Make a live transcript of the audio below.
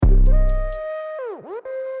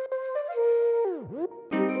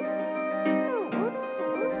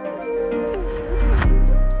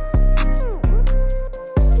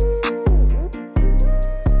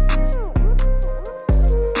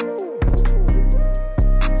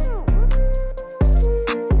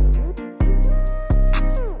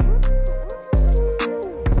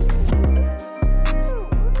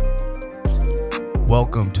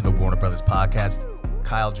Warner Brothers podcast.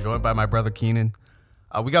 Kyle, joined by my brother Keenan.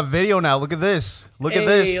 We got video now. Look at this. Look at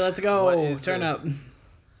this. Hey, let's go. Turn this? up.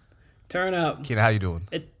 Turn up. Keenan, how you doing?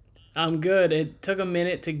 I'm good. It took a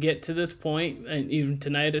minute to get to this point, and even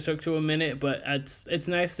tonight it took to a minute, but it's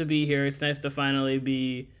nice to be here. It's nice to finally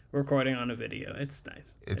be recording on a video. It's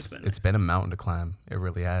nice. It's been a mountain to climb. It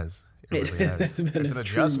really has. It really has. It's been It's an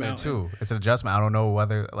adjustment too. It's an adjustment. I don't know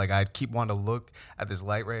whether I keep wanting to look at this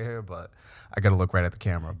light right here, but I got to look right at the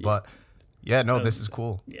camera. Yeah. But yeah, no, this is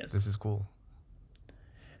cool. Yes. This is cool.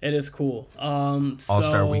 It is cool.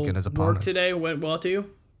 All-Star Weekend is upon us. Work today went well to you?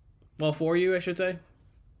 Well, for you, I should say.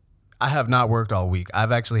 I have not worked all week.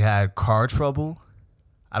 I've actually had car trouble.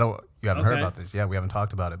 You haven't heard about this. Yeah, we haven't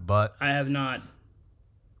talked about it, but I have not.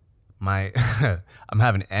 I'm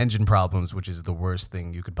having engine problems, which is the worst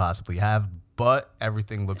thing you could possibly have, but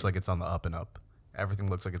everything looks like it's on the up and up. Everything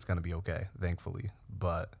looks like it's going to be okay, thankfully.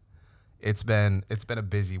 But it's been a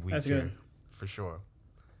busy week. That's here, good. for sure.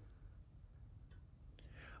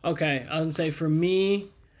 Okay, I would say for me,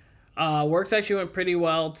 work actually went pretty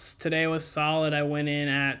well. Today was solid. I went in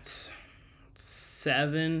at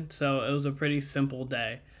 7, so it was a pretty simple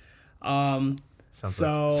day. I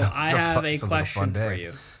have a question for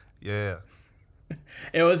you. Yeah.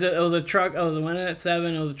 It was a truck. I went in at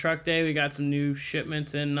 7. It was a truck day. We got some new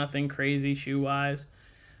shipments in. Nothing crazy shoe wise,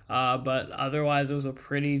 but otherwise it was a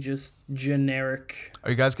pretty just generic.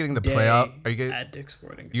 Are you guys getting the playoff? Are you getting at Dick's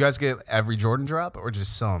Sporting Goods. You guys get every Jordan drop or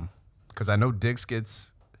just some? Because I know Dick's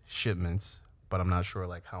gets shipments, but I'm not sure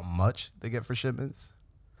how much they get for shipments.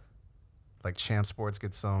 Like Champ Sports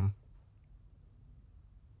gets some.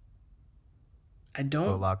 I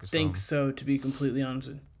don't think so, to be completely honest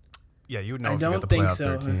with you. Yeah, you would know if you got the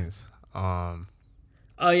playoff 13s.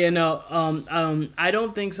 I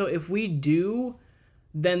don't think so. If we do,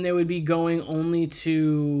 then they would be going only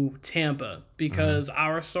to Tampa because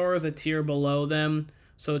our store is a tier below them.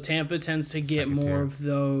 So Tampa tends to get more of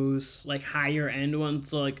those higher end ones.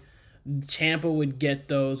 So Tampa would get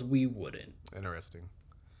those, we wouldn't. Interesting.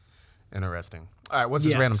 All right, what's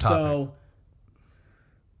this random topic? So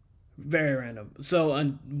very random. So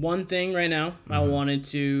one thing right now I wanted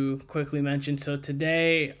to quickly mention. So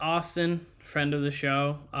today, Austin, friend of the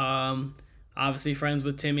show, obviously friends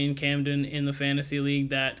with Timmy and Camden in the fantasy league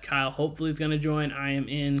that Kyle hopefully is going to join. I am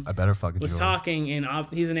in. I better fucking join. Was talking, and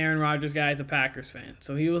he's an Aaron Rodgers guy. He's a Packers fan.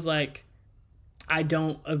 So he was like, I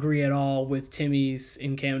don't agree at all with Timmy's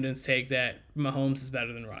and Camden's take that Mahomes is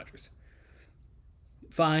better than Rodgers.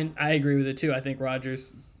 Fine, I agree with it too. I think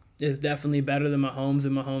Rodgers is definitely better than Mahomes,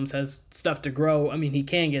 and Mahomes has stuff to grow. I mean, he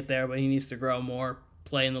can get there, but he needs to grow more,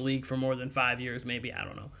 play in the league for more than 5 years, maybe. I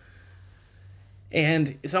don't know.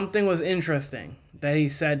 And something was interesting that he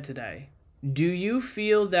said today. Do you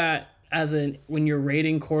feel that when you're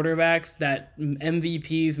rating quarterbacks, that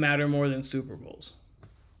MVPs matter more than Super Bowls?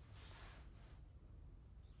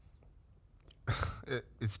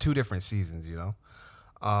 It's two different seasons,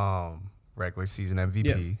 regular season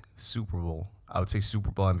MVP, Super Bowl. I would say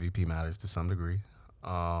Super Bowl MVP matters to some degree,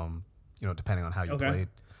 depending on how you played.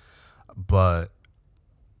 But,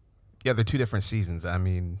 yeah, they're two different seasons. I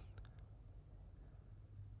mean,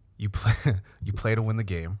 you play to win the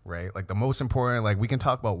game, right? The most important, we can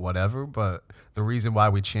talk about whatever, but the reason why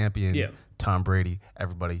we champion Tom Brady,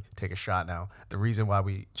 everybody take a shot now. The reason why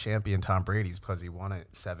we champion Tom Brady is because he won it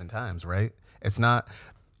 7 times, right? It's not...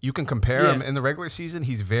 You can compare him in the regular season.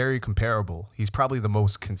 He's very comparable. He's probably the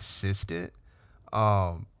most consistent.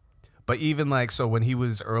 But even so when he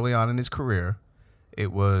was early on in his career, the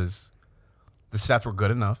stats were good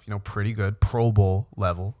enough, pretty good, Pro Bowl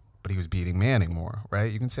level, but he was beating Manning more,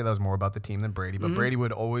 right? You can say that was more about the team than Brady, but Brady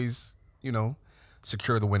would always,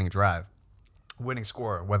 secure the winning drive, winning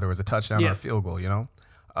score, whether it was a touchdown or a field goal,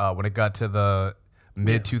 When it got to the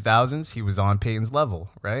mid-2000s, he was on Peyton's level,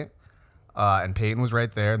 right? And Peyton was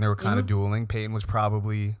right there, and they were kind of dueling. Peyton was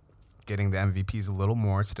probably getting the MVPs a little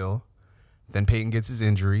more still. Then Peyton gets his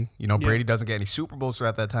injury. Brady doesn't get any Super Bowls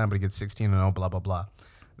throughout that time, but he gets 16-0, blah, blah, blah.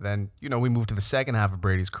 Then, we move to the second half of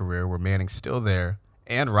Brady's career where Manning's still there,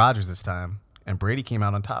 and Rodgers this time, and Brady came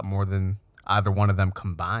out on top more than either one of them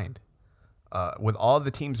combined. With all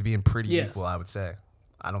the teams being pretty equal, I would say.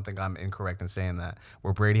 I don't think I'm incorrect in saying that.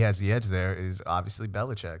 Where Brady has the edge there is obviously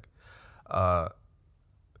Belichick.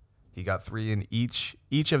 He got 3 in each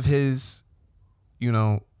of his,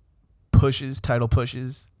 title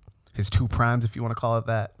pushes, his 2 primes, if you want to call it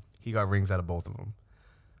that. He got rings out of both of them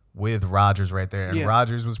with Rodgers right there. And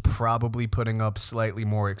Rodgers was probably putting up slightly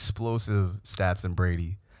more explosive stats than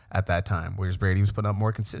Brady at that time, whereas Brady was putting up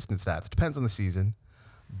more consistent stats. Depends on the season.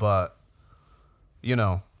 But,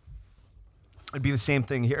 it'd be the same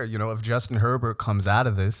thing here. If Justin Herbert comes out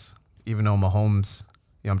of this, even though Mahomes,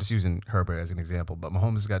 I'm just using Herbert as an example, but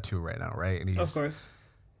Mahomes has got 2 right now, right? And he's Of course.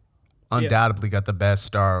 undoubtedly got the best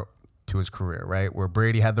start to his career, right? Where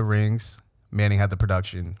Brady had the rings, Manning had the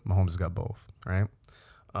production, Mahomes has got both, right?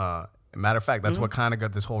 Matter of fact, that's what kind of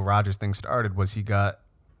got this whole Rodgers thing started. Was he got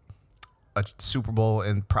a Super Bowl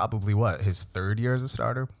in probably his 3rd year as a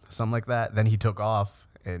starter, something like that. Then he took off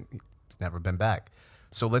and he's never been back.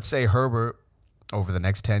 So let's say Herbert over the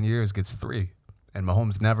next 10 years gets 3 and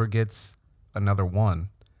Mahomes never gets another 1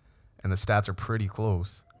 and the stats are pretty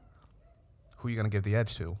close. Who are you going to give the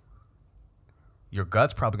edge to? Your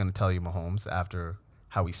gut's probably going to tell you Mahomes after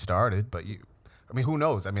how he started, but who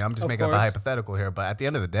knows? I'm just making up a hypothetical here, but at the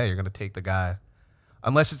end of the day, you're going to take the guy.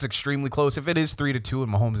 Unless it's extremely close. If it is 3-2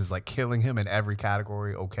 and Mahomes is like killing him in every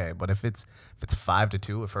category, okay. But if it's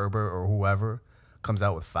 5-2, if Herbert or whoever comes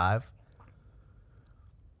out with 5,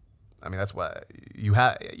 that's why you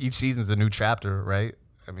have each season's a new chapter, right?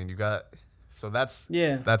 And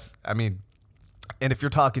if you're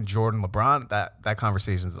talking Jordan, LeBron, that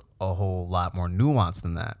conversation's a whole lot more nuanced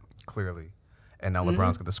than that, clearly. And now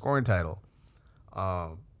LeBron's got the scoring title.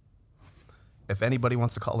 If anybody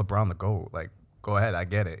wants to call LeBron the GOAT, go ahead, I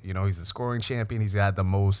get it. He's the scoring champion. He's had the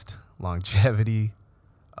most longevity.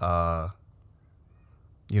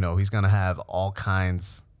 He's going to have all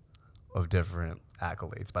kinds of different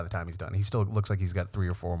accolades by the time he's done. He still looks like he's got 3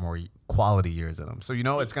 or 4 more quality years in him. So,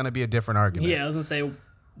 it's going to be a different argument. Yeah, I was going to say,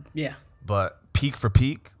 yeah. But peak for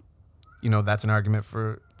peak, that's an argument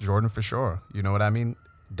for Jordan for sure. You know what I mean?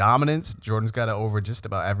 Dominance, Jordan's got it over just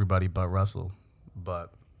about everybody but Russell.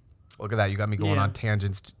 But look at that. You got me going on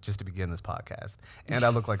tangents just to begin this podcast. And I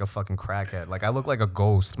look like a fucking crackhead. I look like a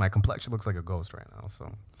ghost. My complexion looks like a ghost right now.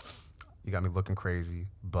 So you got me looking crazy.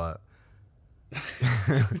 But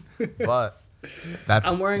that's...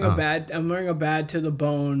 I'm wearing a bad to the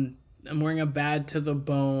bone.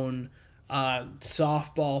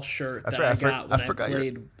 Softball shirt that I got when I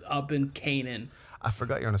played up in Canaan. I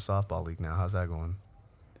forgot you're in a softball league now. How's that going?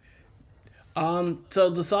 So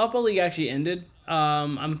the softball league actually ended.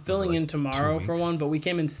 I'm filling in tomorrow for one, but we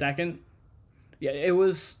came in second. Yeah, it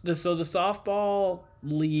was the softball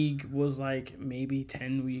league was maybe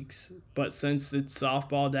 10 weeks, but since it's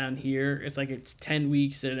softball down here, it's 10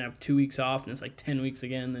 weeks and have 2 weeks off, and it's 10 weeks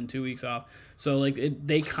again, then 2 weeks off. So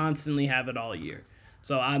they constantly have it all year.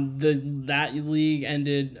 So that league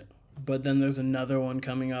ended, but then there's another one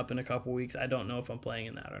coming up in a couple weeks. I don't know if I'm playing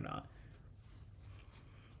in that or not.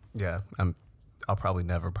 Yeah, I'll probably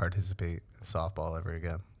never participate in softball ever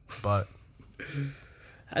again. But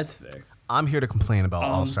that's fair. I'm here to complain about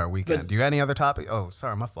All-Star Weekend. Do you got any other topic? Oh,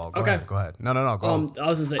 sorry, my fault. Go ahead. No, go. I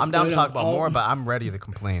was gonna say, I'm down to talk about more, but I'm ready to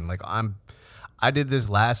complain. I did this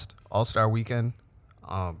last All-Star Weekend.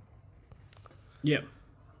 Yeah.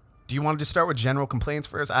 Do you want to just start with general complaints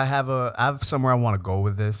first? I have somewhere I want to go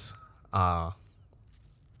with this, because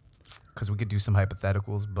we could do some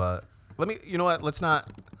hypotheticals. But you know what? Let's not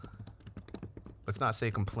say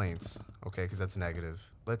complaints, okay? Because that's negative.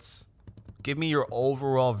 Let's give me your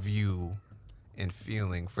overall view and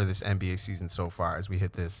feeling for this NBA season so far as we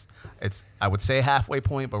hit this. I would say halfway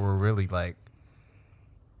point, but we're really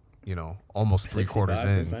almost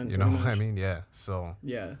 3/4 in. You know what I mean? Yeah. So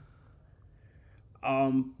yeah.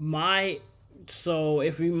 My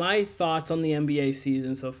thoughts on the NBA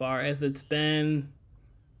season so far is it's been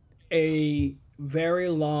a very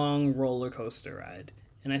long roller coaster ride.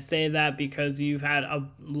 And I say that because you've had a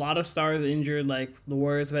lot of stars injured, like the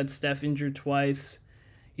Warriors have had Steph injured twice.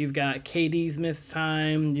 You've got KD's missed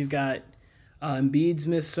time. You've got Embiid's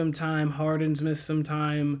missed some time. Harden's missed some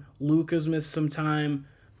time. Luka's missed some time.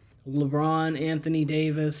 LeBron, Anthony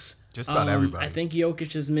Davis. Just about everybody. I think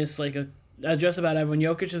Jokic has missed just about everyone.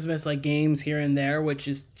 Jokic has missed games here and there, which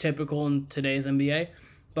is typical in today's NBA.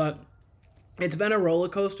 But it's been a roller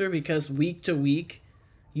coaster because week to week,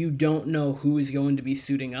 you don't know who is going to be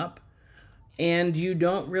suiting up. And you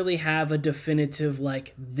don't really have a definitive,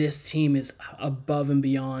 this team is above and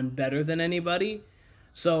beyond better than anybody.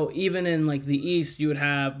 So even in, the East, you would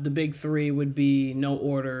have the big three would be, no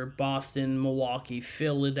order, Boston, Milwaukee,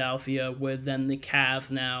 Philadelphia, with then the Cavs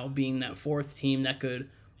now being that fourth team that could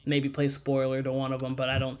maybe play spoiler to one of them, but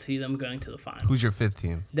I don't see them going to the final. Who's your fifth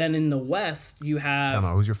team? Then in the West, you have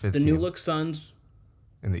who's your fifth the team? New Look Suns.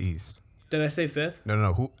 In the East. Did I say fifth?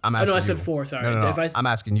 No. Who? I'm asking you. I said four, sorry. No. I'm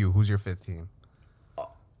asking you. Who's your fifth team?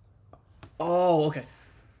 Oh, okay.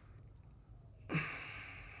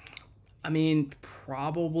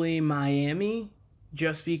 Probably Miami,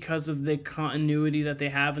 just because of the continuity that they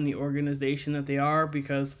have in the organization that they are,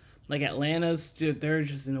 because, Atlanta's, they're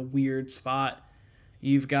just in a weird spot.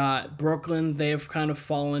 You've got Brooklyn. They've kind of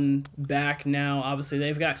fallen back now. Obviously,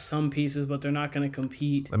 they've got some pieces, but they're not going to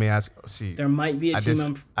compete. Let me ask. See, there might be a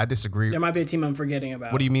team. I disagree. There might be a team I'm forgetting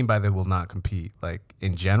about. What do you mean by they will not compete? Like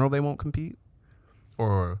in general, they won't compete,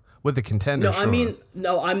 or with the contenders? No,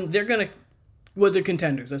 I mean They're going to with the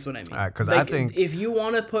contenders. That's what I mean. Because I think if you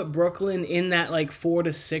want to put Brooklyn in that like 4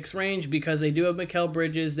 to 6 range, because they do have Mikal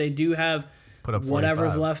Bridges, they do have. Put up 45.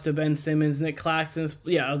 Whatever's left of Ben Simmons. Nick Claxton's...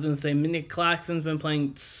 Yeah, I was going to say, Nick Claxton's been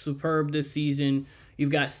playing superb this season.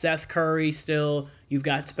 You've got Seth Curry still. You've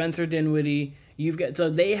got Spencer Dinwiddie.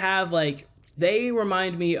 So they have, like... They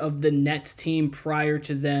remind me of the Nets team prior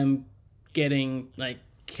to them getting, like,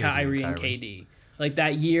 Kyrie and KD. Like,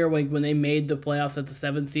 that year, like, when they made the playoffs at the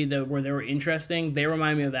 7th seed where they were interesting, they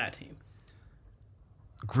remind me of that team.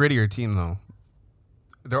 Grittier team, though.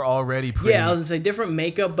 They're already pretty... Yeah, I was going to say different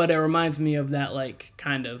makeup, but it reminds me of that, like,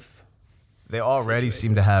 kind of... They already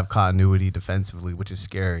seem to have continuity defensively, which is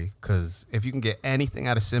scary. Because if you can get anything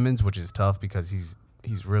out of Simmons, which is tough because he's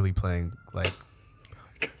really playing like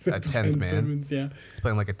a 10th man. Simmons, yeah. He's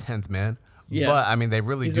playing like a 10th man. Yeah. But, I mean, they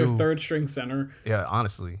really He's do... their third-string center. Yeah,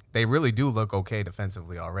 honestly. They really do look okay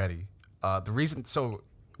defensively already. The reason... So,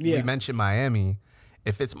 we mentioned Miami.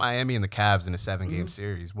 If it's Miami and the Cavs in a 7-game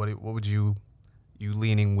series, what would you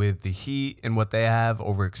leaning with the Heat and what they have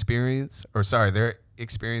over experience? Or, sorry, their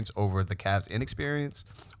experience over the Cavs' inexperience?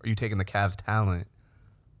 Or are you taking the Cavs' talent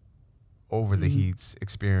over the Heat's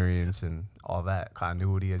experience and all that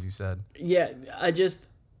continuity, as you said? I just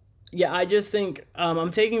think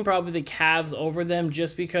I'm taking probably the Cavs over them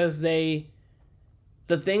just because the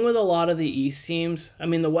thing with a lot of the East teams, I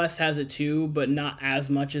mean, the West has it too, but not as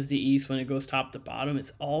much as the East when it goes top to bottom.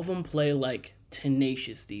 It's all of them play like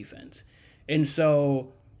tenacious defense. And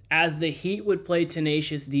so as the Heat would play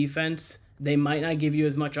tenacious defense, they might not give you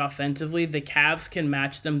as much offensively. The Cavs can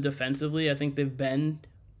match them defensively. I think they've been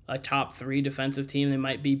a top 3 defensive team. They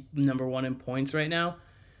might be number 1 in points right now.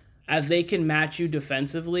 As they can match you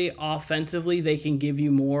defensively, offensively, they can give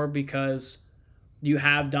you more because you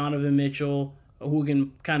have Donovan Mitchell, who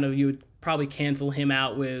can you would probably cancel him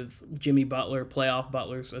out with Jimmy Butler. Playoff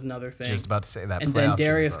Butler's another thing. Just about to say that. And then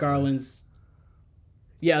Darius Garland's...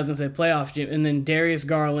 Yeah, I was going to say playoff Jim. And then Darius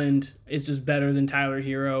Garland is just better than Tyler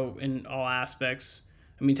Hero in all aspects.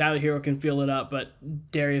 I mean, Tyler Hero can fill it up, but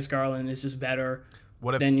Darius Garland is just better.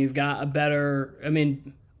 Then you've got a better... I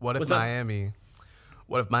mean... What if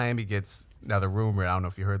Miami gets... Now, the rumor, I don't know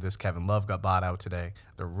if you heard this, Kevin Love got bought out today.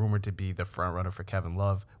 They're rumored to be the front runner for Kevin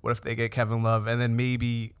Love. What if they get Kevin Love and then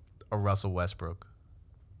maybe a Russell Westbrook?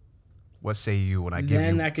 What say you when I give you...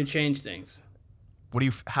 Then that could change things.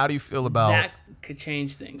 How do you feel about... That could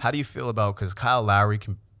change things. How do you feel about... Because Kyle Lowry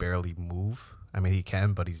can barely move. I mean, he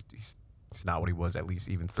can, but he's not what he was at least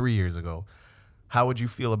even 3 years ago. How would you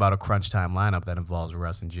feel about a crunch time lineup that involves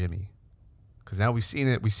Russ and Jimmy? Because now we've seen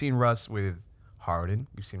it. We've seen Russ with Harden.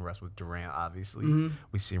 We've seen Russ with Durant, obviously.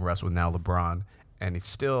 We've seen Russ with now LeBron. And he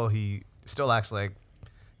still acts like,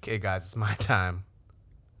 okay, guys, it's my time.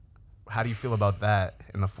 How do you feel about that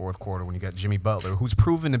in the fourth quarter when you got Jimmy Butler, who's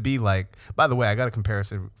proven to be like... By the way, I got a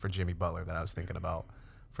comparison for Jimmy Butler that I was thinking about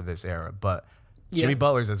for this era. But Jimmy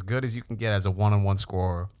Butler's as good as you can get as a one-on-one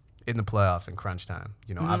scorer in the playoffs in crunch time.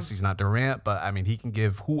 You know, obviously he's not Durant, but, I mean, he can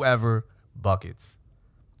give whoever buckets.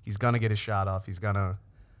 He's going to get his shot off. He's going to...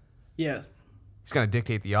 Yeah. He's going to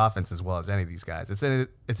dictate the offense as well as any of these guys.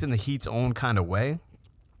 It's in the Heat's own kind of way,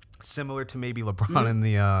 similar to maybe LeBron in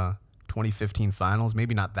the 2015 finals.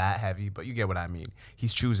 Maybe not that heavy, but you get what I mean.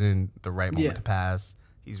 He's choosing the right moment to pass.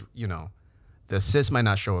 He's, the assist might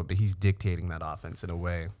not show it, but he's dictating that offense in a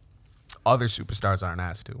way other superstars aren't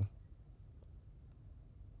asked to.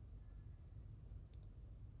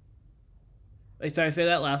 Wait, sorry, say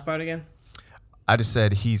that last part again? I just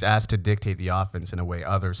said he's asked to dictate the offense in a way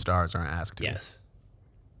other stars aren't asked to.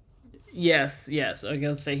 Yes. I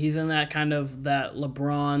gotta say he's in that kind of that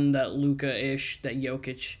LeBron, that Luka-ish, that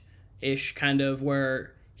Jokic-ish kind of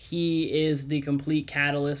where he is the complete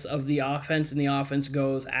catalyst of the offense and the offense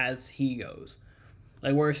goes as he goes.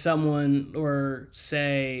 Like where someone, or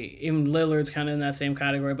say, even Lillard's kind of in that same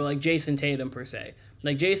category, but like Jason Tatum per se.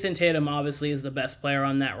 Like Jason Tatum obviously is the best player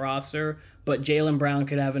on that roster, but Jaylen Brown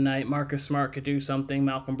could have a night. Marcus Smart could do something.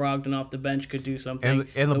 Malcolm Brogdon off the bench could do something.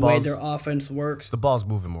 And the way their offense works. The ball's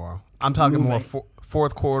moving more. I'm talking more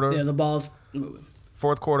fourth quarter. Yeah, the ball's moving.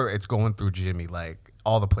 Fourth quarter, it's going through Jimmy, like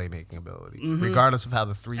all the playmaking ability. Regardless of how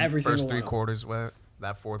the first three quarters went,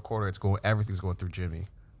 that fourth quarter, everything's going through Jimmy.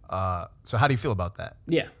 So how do you feel about that?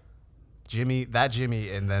 Yeah. Jimmy,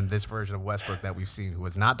 and then this version of Westbrook that we've seen, who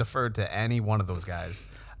has not deferred to any one of those guys.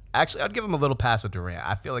 Actually, I'd give him a little pass with Durant.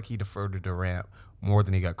 I feel like he deferred to Durant more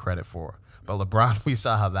than he got credit for. But LeBron, we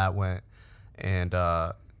saw how that went. And,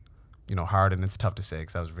 Harden, it's tough to say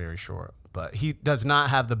because I was very short. But he does not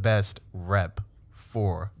have the best rep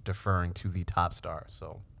for deferring to the top star.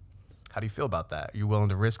 So how do you feel about that? Are you willing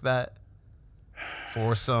to risk that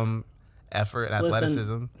for some effort and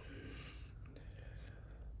athleticism?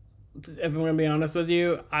 If I'm going to be honest with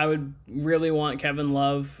you, I would really want Kevin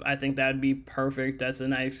Love. I think that would be perfect. That's a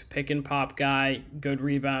nice pick and pop guy, good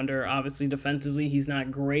rebounder. Obviously, defensively, he's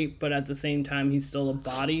not great, but at the same time, he's still a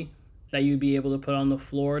body that you'd be able to put on the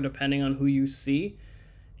floor depending on who you see.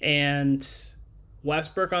 And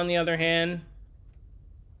Westbrook, on the other hand,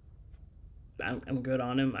 I'm good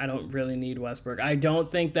on him. I don't really need Westbrook. I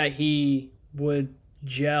don't think that he would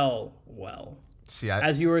gel well. See,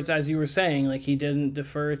 as you were saying, like, he didn't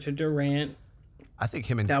defer to Durant. I think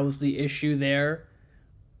that was the issue there.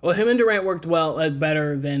 Well, him and Durant worked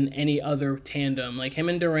better than any other tandem. Like, him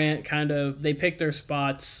and Durant they picked their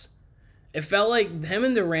spots. It felt like him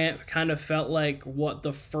and Durant kind of felt like what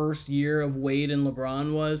the first year of Wade and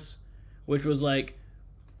LeBron was, which was like,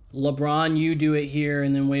 LeBron, you do it here,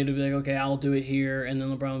 and then Wade would be like, okay, I'll do it here, and then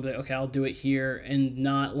LeBron would be like, okay, I'll do it here, and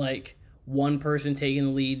not like one person taking the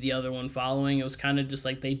lead, the other one following. It was kind of just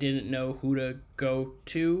like they didn't know who to go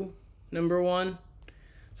to, number one.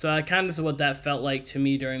 So that kind of is what that felt like to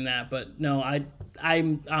me during that. But no,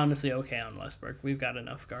 I'm honestly okay on Westbrook. We've got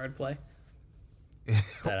enough guard play.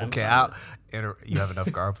 Okay, you have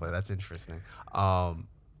enough guard play. That's interesting. I'm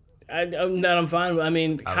fine with. I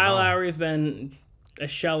mean, Kyle Lowry's been a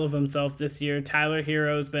shell of himself this year. Tyler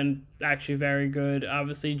Hero's been actually very good.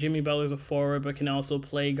 Obviously, Jimmy Butler's a forward, but can also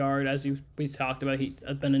play guard. As we talked about, he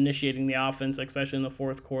has been initiating the offense, especially in the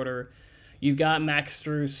fourth quarter. You've got Max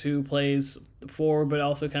Strus, who plays forward, but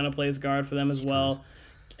also kind of plays guard for them as well.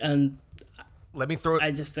 And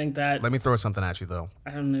I just think that... Let me throw something at you, though.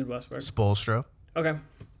 I don't need Westbrook. Spoelstra. Okay.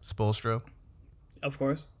 Spoelstra. Of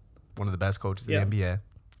course. One of the best coaches in the NBA.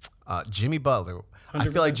 Jimmy Butler. 100%. I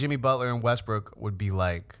feel like Jimmy Butler and Westbrook would be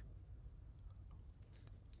like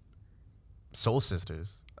soul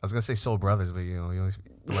sisters. I was gonna say soul brothers, but you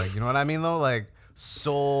know what I mean though, like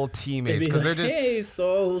soul teammates, because they're just hey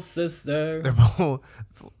soul sister. They're both.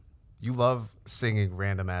 You love singing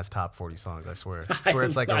random ass top 40 songs. I swear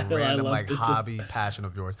it's like a random hobby passion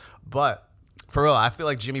of yours. But for real, I feel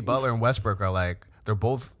like Jimmy Butler and Westbrook are like they're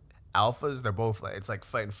both alphas. They're both like, it's like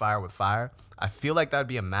fighting fire with fire. I feel like that'd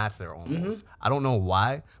be a match there almost. I don't know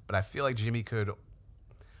why, but I feel like Jimmy could,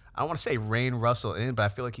 I don't want to say rein Russell in, but I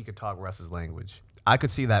feel like he could talk Russ's language. I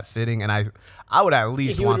could see that fitting, and I would at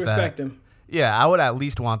least want that. Respect him. Yeah, I would at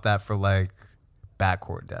least want that for like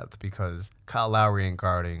backcourt depth, because Kyle Lowry ain't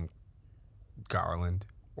guarding Garland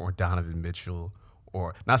or Donovan Mitchell,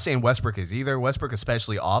 or not saying Westbrook is either. Westbrook,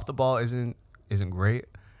 especially off the ball, isn't great,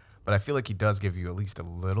 but I feel like he does give you at least a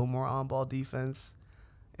little more on-ball defense.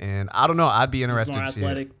 And I don't know. I'd be interested to see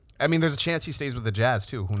it. I mean, there's a chance he stays with the Jazz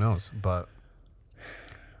too. Who knows? But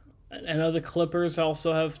I know the Clippers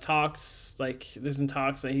also have talks. Like, there's in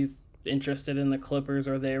talks that he's interested in the Clippers,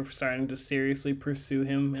 or they're starting to seriously pursue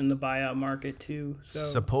him in the buyout market too.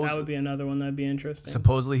 So that would be another one that'd be interesting.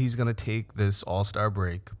 Supposedly, he's going to take this All-Star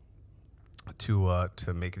break to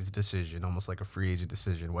make his decision, almost like a free agent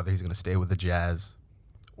decision, whether he's going to stay with the Jazz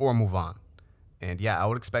or move on. And yeah, I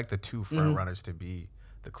would expect the two front runners to be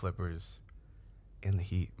the Clippers and the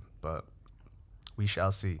Heat, but we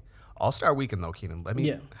shall see. All-Star Weekend, though, Keenan.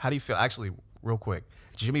 How do you feel? Actually, real quick,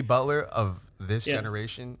 Jimmy Butler of this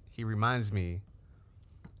generation, he reminds me,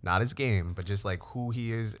 not his game, but just like who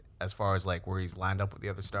he is as far as like where he's lined up with the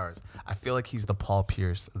other stars. I feel like he's the Paul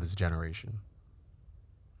Pierce of this generation.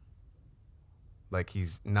 Like,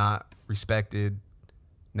 he's not respected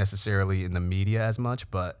necessarily in the media as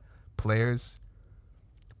much, but players,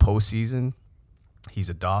 postseason, he's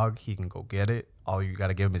a dog. He can go get it. All you got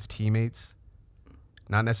to give him is teammates.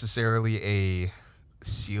 Not necessarily a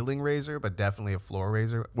ceiling raiser, but definitely a floor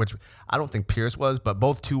raiser, which I don't think Pierce was, but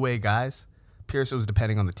both two-way guys. Pierce was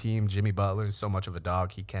depending on the team. Jimmy Butler is so much of a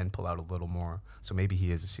dog, he can pull out a little more. So maybe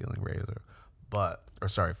he is a ceiling raiser,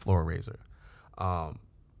 floor raiser.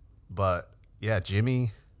 But yeah,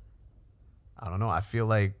 Jimmy, I don't know. I feel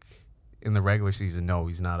like in the regular season, no,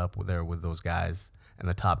 he's not up there with those guys in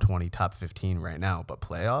the top 20, top 15 right now. But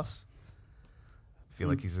playoffs, I feel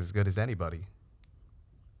like he's as good as anybody.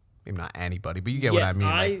 Maybe not anybody, but you get what I mean.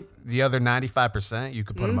 Like the other 95%, you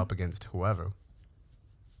could put him up against whoever.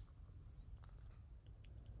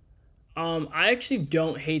 I actually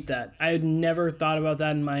don't hate that. I had never thought about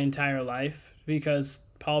that in my entire life, because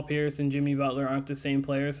Paul Pierce and Jimmy Butler aren't the same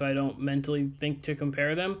player, so I don't mentally think to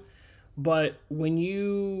compare them. But when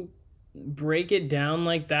you break it down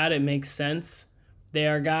like that, it makes sense. They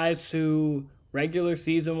are guys who, regular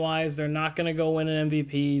season-wise, they're not going to go win an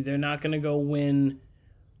MVP. They're not going to go win...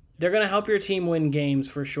 They're going to help your team win games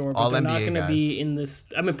for sure, but all they're NBA not going to be in this...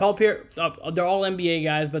 I mean, Paul Pierce, they're all NBA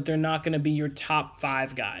guys, but they're not going to be your top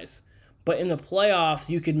 5 guys. But in the playoffs,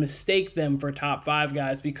 you could mistake them for top 5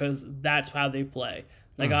 guys because that's how they play.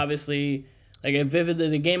 Like, obviously, like vividly,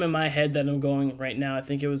 the game in my head that I'm going right now, I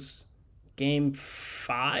think it was Game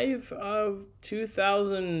 5 of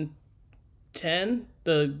 2010,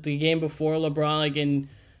 the game before LeBron, like in...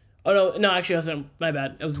 Oh, no, actually, it wasn't. My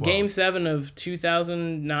bad. It was 12. Game 7 of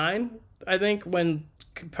 2009, I think, when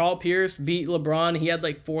Paul Pierce beat LeBron. He had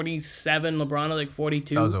like 47, LeBron had like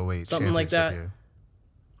 42. That was 08. Something like that. Year.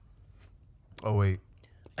 08.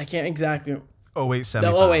 I can't exactly... 08 semifinals.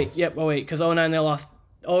 No, 08. Yep, 08. Because 09 they lost...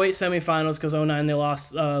 08 semifinals, because 09 they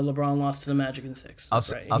lost... LeBron lost to the Magic in 6. I'll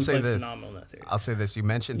say this. I'll say this. You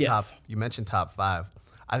mentioned top 5.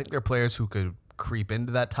 I think there are players who could creep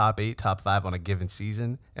into that top 8, top 5 on a given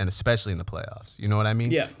season, and especially in the playoffs. You know what I mean?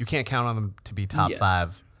 Yeah. You can't count on them to be top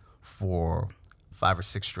 5 for 5 or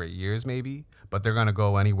 6 straight years, maybe, but they're going to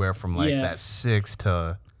go anywhere from that 6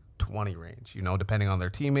 to 20 range, you know, depending on their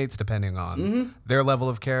teammates, depending on their level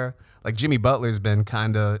of care. Like Jimmy Butler's been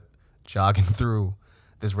kind of jogging through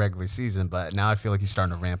this regular season, but now I feel like he's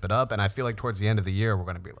starting to ramp it up, and I feel like towards the end of the year, we're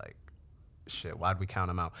going to be like, shit, why'd we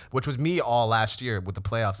count him out? Which was me all last year with the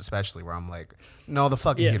playoffs, especially, where I'm like, no, the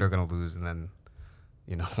fucking Heat are going to lose. And then,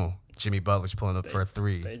 you know, Jimmy Butler's pulling up for a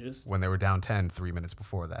 3 when they were down 10 3 minutes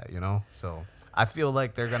before that, you know? So I feel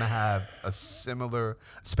like they're going to have a similar,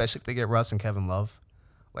 especially if they get Russ and Kevin Love.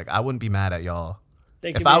 Like, I wouldn't be mad at y'all.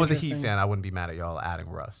 If I was a Heat fan, I wouldn't be mad at y'all adding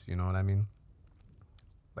Russ. You know what I mean?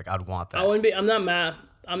 Like, I'd want that. I'm not mad.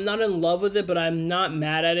 I'm not in love with it, but I'm not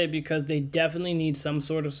mad at it because they definitely need some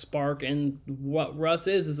sort of spark, and what Russ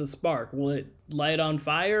is a spark. Will it light on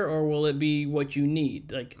fire, or will it be what you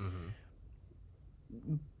need? Like,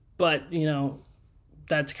 but you know,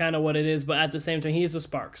 that's kind of what it is. But at the same time, he's a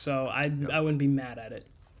spark, so I wouldn't be mad at it.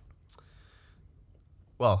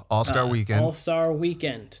 Well, All-Star Weekend. All-Star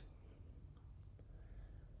Weekend.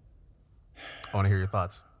 I want to hear your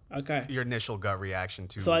thoughts. Okay. Your initial gut reaction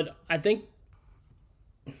to. So I think.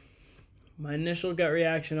 My initial gut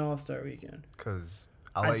reaction to All-Star Weekend. Because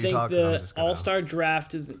I'll let you talk. I think the All-Star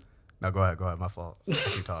draft is... No, go ahead. My fault. I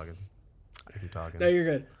keep talking. No, you're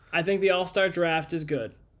good. I think the All-Star draft is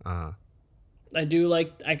good. Uh-huh. I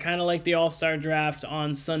kind of like the All-Star draft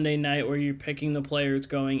on Sunday night where you're picking the players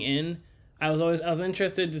going in. I was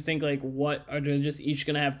interested to think, like, what are they just each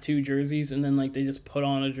going to have 2 jerseys and then, like, they just put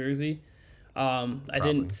on a jersey? I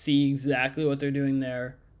didn't see exactly what they're doing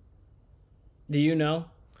there. Do you know?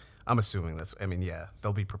 I'm assuming that's. I mean, yeah,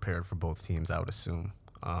 they'll be prepared for both teams, I would assume.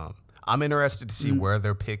 I'm interested to see where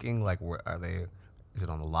they're picking. Like, where are they? Is it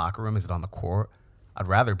on the locker room? Is it on the court? I'd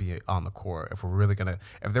rather be on the court if we're really gonna.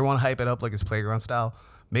 If they want to hype it up like it's playground style,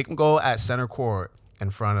 make them go at center court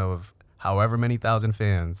in front of however many thousand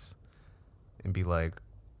fans, and be like,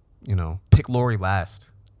 you know, pick Lori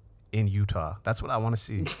last in Utah. That's what I want to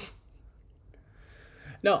see.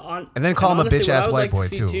 No, and then call him a bitch ass white boy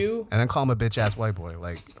too. And then call him a bitch ass white boy.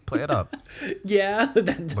 Like, play it up. Yeah,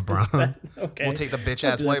 LeBron. Okay, we'll take the bitch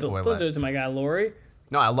ass white boy. Don't do it to my guy Lori.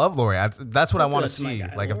 No, I love Lori. That's what I want to see.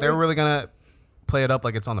 Like, if they're really gonna play it up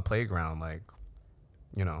like it's on the playground, like,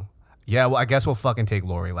 you know, yeah. Well, I guess we'll fucking take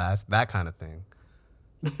Lori last. That kind of thing.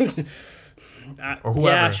 Or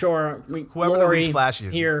whoever. Yeah, sure. Whoever Lori the least flashy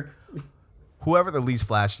is. Here. Whoever the least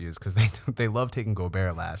flashy is, because they love taking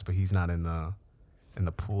Gobert last, but he's not in the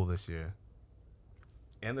pool this year.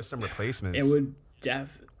 And there's some replacements. It would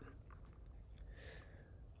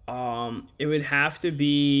it would have to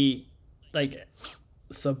be like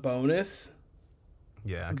Sabonis.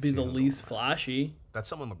 Yeah, would be the least flashy. That's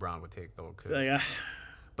someone LeBron would take though,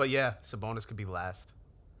 but yeah, Sabonis could be last.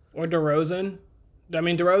 Or DeRozan. I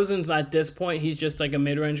mean, DeRozan's at this point, he's just like a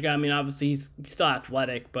mid-range guy. I mean, obviously he's still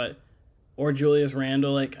athletic, but or Julius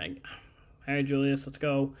Randle. Like, all right, Julius, let's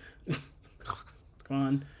go. Come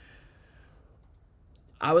on.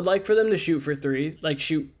 I would like for them to shoot for 3, like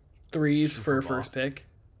shoot threes for a first pick.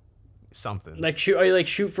 Something like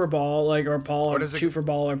shoot for ball, like or Paul, or shoot for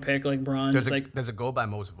ball or pick like Bron. Does it go by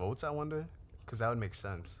most votes? I wonder, because that would make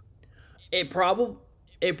sense. It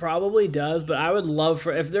probably does, but I would love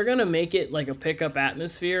for if they're gonna make it like a pickup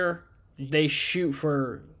atmosphere, they shoot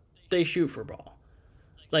for ball.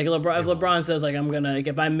 Like LeBron, if LeBron says like I'm gonna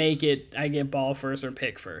if I make it, I get ball first or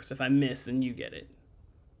pick first. If I miss, then you get it.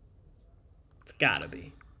 It's gotta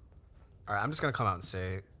be. All right, I'm just gonna come out and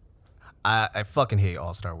say, I fucking hate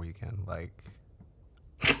All-Star Weekend. Like,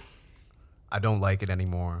 I don't like it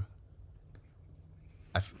anymore.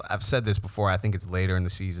 I've said this before. I think it's later in the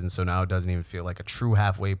season, so now it doesn't even feel like a true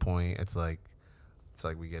halfway point. It's like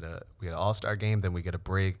we get an All-Star game, then we get a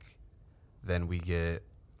break, then we get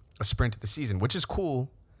a sprint to the season, which is cool,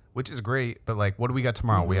 which is great. But like, what do we got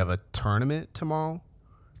tomorrow? We have a tournament tomorrow.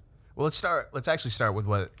 Well, let's actually start with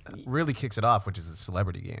what really kicks it off, which is a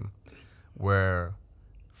celebrity game, where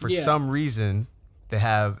for some reason they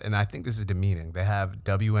have, and I think this is demeaning, they have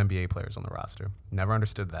WNBA players on the roster. Never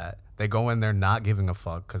understood that. They go in there not giving a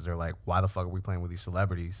fuck because they're like, why the fuck are we playing with these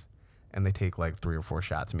celebrities? And they take like 3 or 4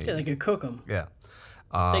 shots maybe. Yeah, they could cook them. Yeah.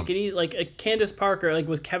 They could eat, like, Candace Parker, like,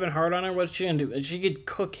 with Kevin Hart on her, what's she going to do? She could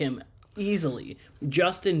cook him easily.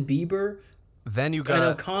 Justin Bieber. Then you got... I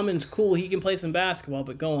know Common's cool. He can play some basketball,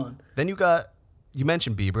 but go on. Then you got... You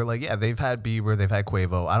mentioned Bieber. Like, yeah, they've had Bieber. They've had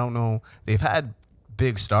Quavo. I don't know. They've had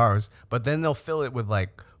big stars, but then they'll fill it with,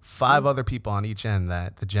 like, 5 other people on each end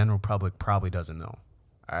that the general public probably doesn't know.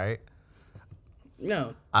 All right?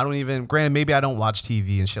 No. I don't even... Granted, maybe I don't watch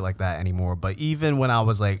TV and shit like that anymore, but even when I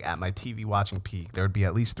was, like, at my TV watching peak, there would be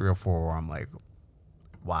at least 3 or 4 where I'm like,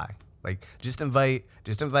 why? Like, just invite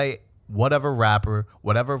whatever rapper,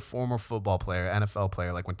 whatever former football player, NFL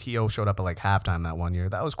player, like when T.O. showed up at like halftime that one year,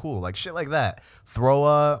 that was cool. Like shit like that.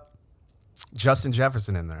 Throw Justin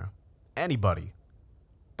Jefferson in there. Anybody.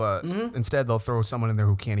 But instead they'll throw someone in there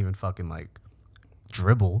who can't even fucking like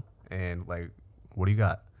dribble and like, what do you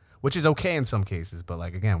got? Which is okay in some cases, but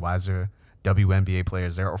like again, why is there WNBA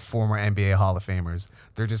players there or former NBA Hall of Famers?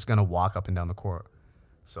 They're just gonna walk up and down the court.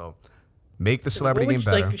 So make the celebrity game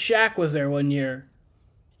better. Like Shaq was there one year.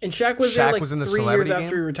 And Shaq was there like 3 years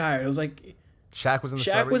after he retired. It was like Shaq was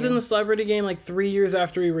in the celebrity game like 3 years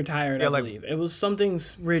after he retired, I believe. It was something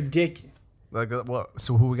ridiculous. Like what?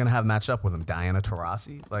 So who are we gonna have match up with him? Diana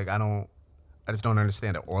Taurasi? Like I just don't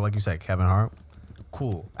understand it. Or like you said, Kevin Hart.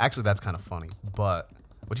 Cool. Actually, that's kind of funny. But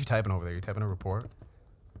what you typing over there? You typing a report?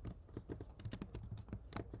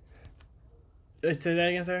 Say that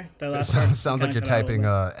again, sorry. That last sounds like you're typing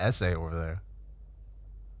a essay over there.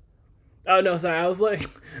 Oh no, sorry. I was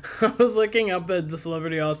looking up at the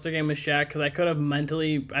Celebrity All-Star Game with Shaq because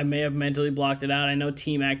I may have mentally blocked it out. I know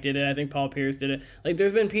T-Mac did it. I think Paul Pierce did it. Like,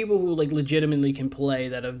 there's been people who like legitimately can play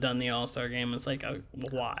that have done the All-Star Game. It's like,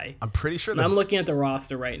 why? I'm pretty sure. I'm looking at the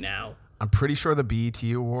roster right now. I'm pretty sure the BET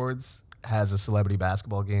Awards has a celebrity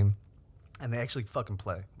basketball game, and they actually fucking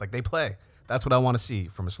play. Like they play. That's what I want to see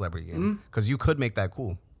from a celebrity game because you could make that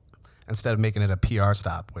cool instead of making it a PR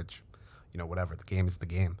stop, which, whatever. The game is the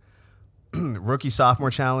game. Rookie Sophomore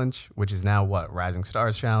Challenge, which is now what? Rising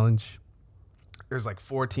Stars Challenge. There's like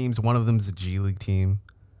 4 teams. One of them is a G League team.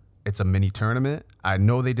 It's a mini tournament. I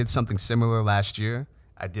know they did something similar last year.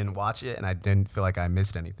 I didn't watch it, and I didn't feel like I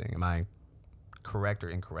missed anything. Am I correct or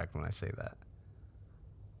incorrect when I say that?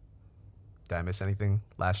 Did I miss anything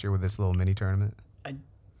last year with this little mini tournament? I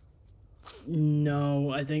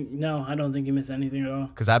don't think you missed anything at all.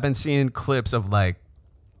 Because I've been seeing clips of like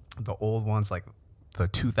the old ones, like the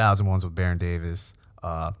 2000 ones with Baron Davis.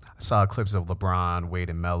 I saw clips of LeBron, Wade,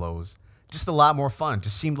 and Melo's. Just a lot more fun.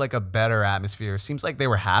 Just seemed like a better atmosphere. Seems like they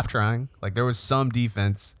were half trying. Like there was some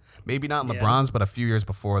defense. Maybe not in LeBron's, but a few years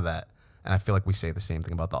before that. And I feel like we say the same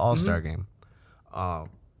thing about the All-Star game.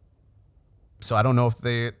 So I don't know if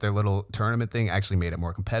their little tournament thing actually made it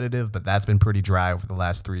more competitive, but that's been pretty dry over the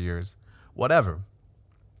last 3 years. Whatever.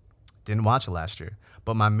 Didn't watch it last year.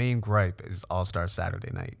 But my main gripe is All-Star Saturday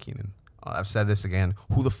night, Keenan. I've said this again.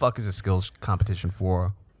 Who the fuck is a skills competition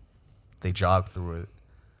for? They jog through it.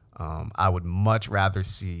 I would much rather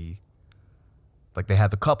see, like they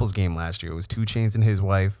had the couples game last year. It was 2 Chainz and his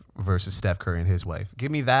wife versus Steph Curry and his wife.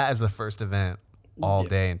 Give me that as the first event all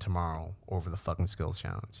day and tomorrow over the fucking skills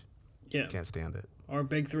challenge. Yeah. Can't stand it. Or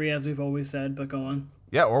Big 3, as we've always said, but go on.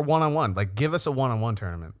 Yeah, or one-on-one. Like, give us a one-on-one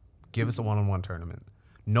tournament. Give us a one-on-one tournament.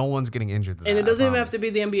 No one's getting injured. And it doesn't even have to be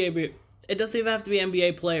the NBA. It doesn't even have to be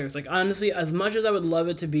NBA players. Like, honestly, as much as I would love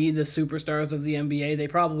it to be the superstars of the NBA, they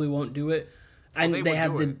probably won't do it. And they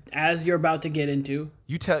have to, as you're about to get into.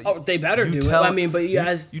 They better do it. I mean, but you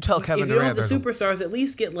tell Kevin Durant, if you don't have the superstars, at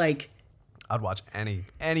least get like. I'd watch any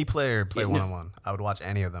player play one-on-one. I would watch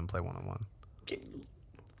any of them play one-on-one.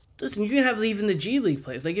 Listen, you can have even the G League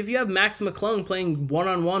players. Like, if you have Max McClung playing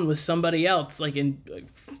one-on-one with somebody else, like in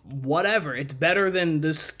whatever, it's better than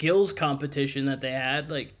the skills competition that they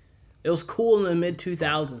had. Like, it was cool in the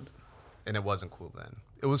mid-2000s. And it wasn't cool then.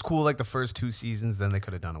 It was cool like the first 2 seasons, then they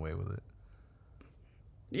could have done away with it.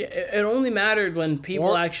 Yeah, it only mattered when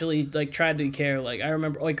people actually like tried to care. Like, I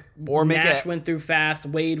remember, like, Nash went through fast,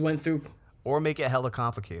 Wade went through. Or make it hella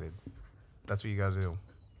complicated. That's what you got to do.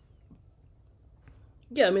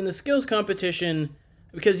 Yeah, I mean, the skills competition,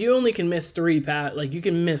 because you only can miss you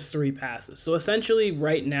can miss 3 passes. So essentially,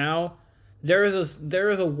 right now, there is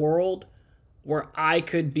a world where I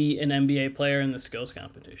could beat an NBA player in the skills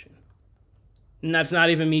competition, and that's not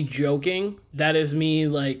even me joking. That is me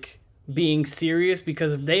like being serious,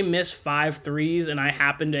 because if they miss 5 threes and I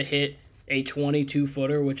happen to hit a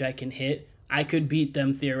 22-footer, which I can hit, I could beat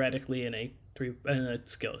them theoretically in a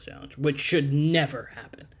skills challenge, which should never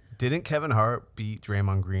happen. Didn't Kevin Hart beat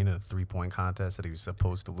Draymond Green in a 3-point contest that he was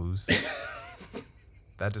supposed to lose?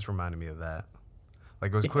 That just reminded me of that.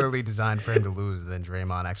 Like, it was clearly designed for him to lose, then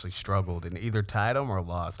Draymond actually struggled and either tied him or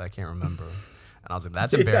lost. I can't remember. And I was like,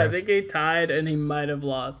 that's embarrassing. I think he tied and he might have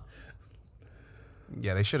lost.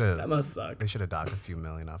 Yeah, they should have. That must suck. They should have docked a few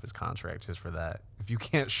million off his contract just for that. If you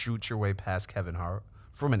can't shoot your way past Kevin Hart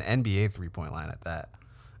from an NBA 3-point line at that,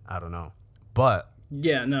 I don't know. But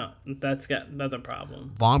yeah, no, that's a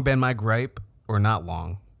problem. Long been my gripe, or not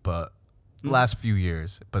long, but last few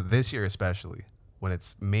years, but this year especially, when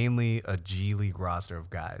it's mainly a G League roster of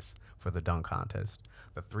guys for the dunk contest,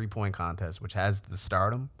 the 3-point contest, which has the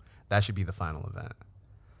stardom, that should be the final event.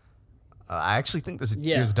 I actually think this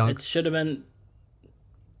year's dunk. It should have been.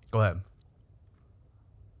 Go ahead.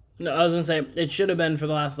 No, I was gonna say it should have been for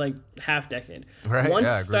the last half decade. Right. Once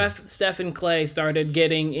yeah, Steph and Clay started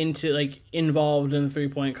getting into involved in the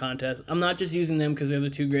 3-point contest, I'm not just using them because they're the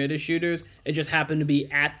 2 greatest shooters. It just happened to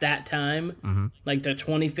be at that time, like the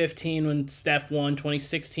 2015 when Steph won,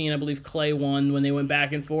 2016 I believe Clay won when they went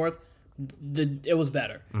back and forth. It was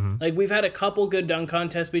better. We've had a couple good dunk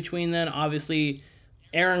contests between then. Obviously,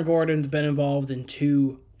 Aaron Gordon's been involved in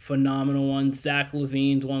 2 phenomenal ones. Zach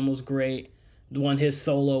LaVine's one was great. His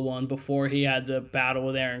solo one before he had the battle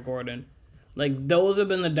with Aaron Gordon. Those have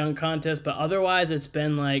been the dunk contests, but otherwise it's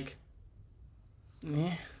been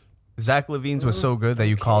Zach LaVine's was so good that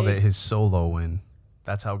you called it his solo win.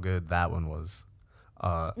 That's how good that one was.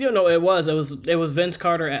 It was Vince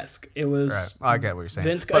Carter-esque. It was. Right. I get what you're saying.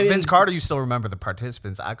 Vince Carter, you still remember the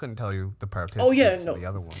participants. I couldn't tell you the participants in the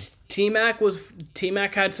other one. T-Mac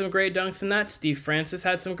had some great dunks in that. Steve Francis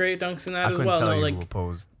had some great dunks in that as well. I couldn't tell you who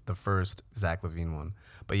opposed the first Zach LaVine one.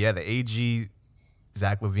 But yeah, the AG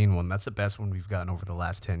Zach LaVine one, that's the best one we've gotten over the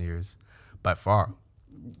last 10 years. By far.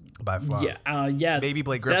 Yeah. Maybe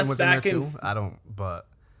Blake Griffin was in there too. But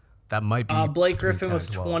that might be. Blake Griffin was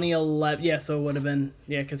 2011. Yeah, so it would have been.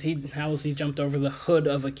 Yeah, because he jumped over the hood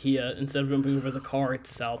of a Kia instead of jumping over the car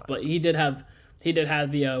itself. But he did have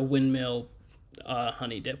the windmill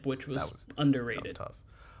honey dip, which was underrated. That was tough.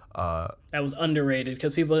 That was underrated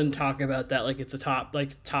because people didn't talk about that like it's a top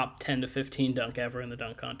 10 to 15 dunk ever in the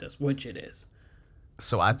dunk contest, which it is.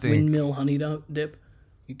 So I think windmill honey dip.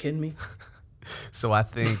 You kidding me? So I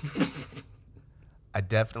think I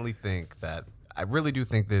definitely think that I really do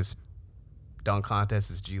think this dunk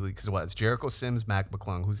contest is G League because it's Jericho Sims, Mac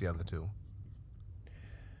McClung. Who's the other 2?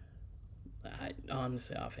 I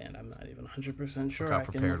honestly, offhand, I'm not even 100% sure. I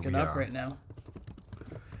can look it up right now.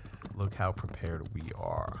 Look how prepared we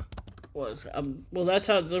are. Well, that's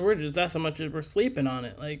how much as we're sleeping on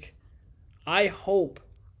it. I hope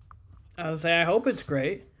it's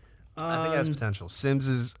great. I think it has potential.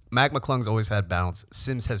 Mac McClung's always had bounce.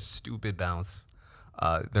 Sims has stupid bounce.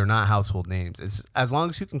 They're not household names. It's as long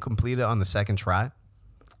as you can complete it on the second try,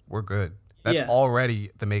 we're good. That's already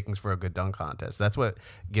the makings for a good dunk contest. That's what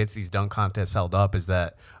gets these dunk contests held up is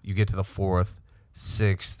that you get to the 4th,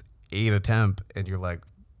 6th, 8th attempt, and you're like,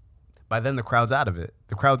 by then the crowd's out of it.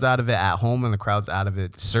 The crowd's out of it at home, and the crowd's out of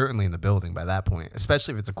it certainly in the building by that point,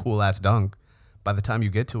 especially if it's a cool-ass dunk. By the time you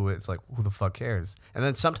get to it, it's like, who the fuck cares? And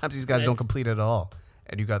then sometimes these guys don't complete it at all,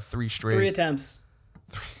 and you got 3 straight. 3 attempts.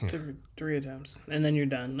 3 attempts, and then you're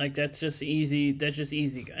done. That's just easy.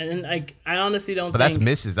 And I honestly don't. But that's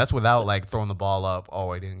misses. That's without throwing the ball up. Oh,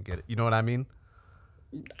 I didn't get it. You know what I mean?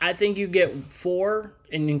 I think you get 4,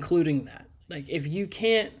 and including that. If you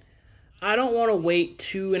can't, I don't want to wait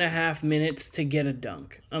 2.5 minutes to get a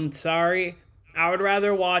dunk. I'm sorry. I would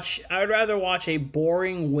rather watch a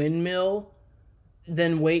boring windmill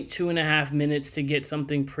than wait 2.5 minutes to get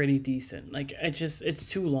something pretty decent. It's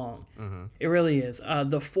too long. Mm-hmm. It really is.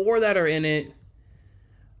 The 4 that are in it,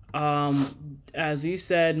 as you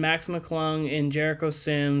said, Max McClung and Jericho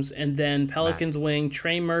Sims, and then Pelicans wing,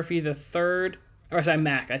 Trey Murphy the third. Or sorry,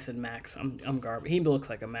 Mac. I said Max. I'm garbage. He looks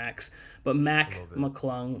like a Max, but Mac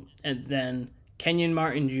McClung, and then Kenyon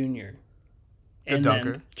Martin Jr. and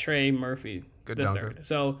then Trey Murphy the third.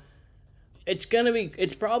 So. It's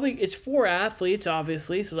 4 athletes,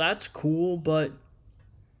 obviously, so that's cool, but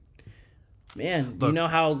man, you know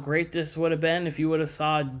how great this would have been if you would have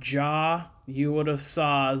saw Ja, you would have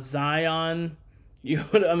saw Zion,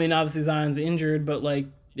 obviously Zion's injured, but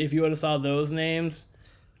if you would have saw those names.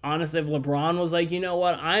 Honestly, if LeBron was like, you know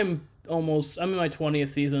what, I'm in my 20th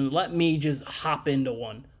season, let me just hop into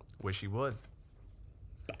one. Wish he would.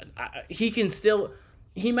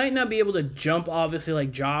 He might not be able to jump, obviously,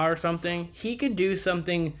 like Ja or something. He could do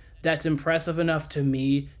something that's impressive enough to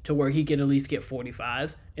me to where he could at least get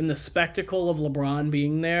 45s. And the spectacle of LeBron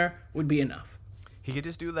being there would be enough. He could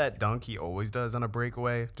just do that dunk he always does on a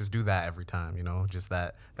breakaway. Just do that every time, just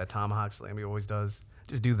that tomahawk slam he always does.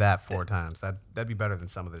 Just do that 4 times. That'd be better than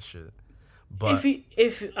some of this shit. But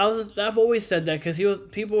I've always said that because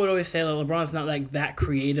people would always say that LeBron's not like that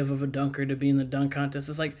creative of a dunker to be in the dunk contest.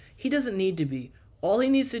 It's like he doesn't need to be. All he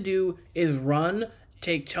needs to do is run,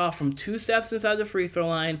 take off from 2 steps inside the free throw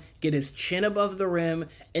line, get his chin above the rim,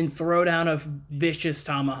 and throw down a vicious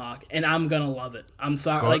tomahawk. And I'm gonna love it. I'm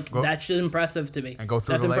sorry, that's just impressive to me. And go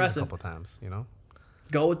through the legs a couple times,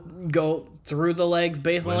 Go through the legs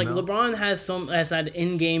based on LeBron has had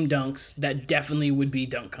in-game dunks that definitely would be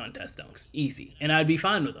dunk contest dunks, easy, and I'd be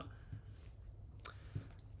fine with them.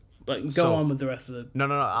 But go on with the rest of the.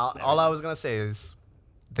 No. All I was gonna say is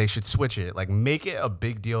they should switch it. Like, make it a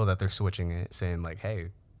big deal that they're switching it, saying like, hey,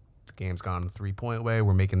 the game's gone 3-point way.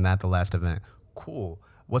 We're making that the last event. Cool.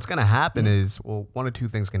 What's gonna happen is, well, one or two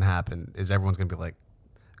things can happen. Is everyone's gonna be like,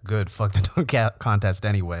 good, fuck the dunk contest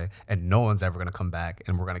anyway, and no one's ever gonna come back,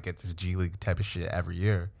 and we're gonna get this G League type of shit every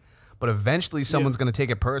year. But eventually, someone's gonna take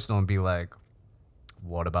it personal and be like,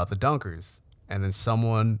 what about the dunkers? And then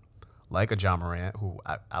someone like a Ja Morant, who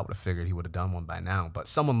I would have figured he would have done one by now, but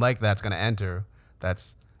someone like that's gonna enter.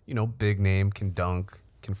 That's big name, can dunk,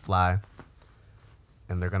 can fly,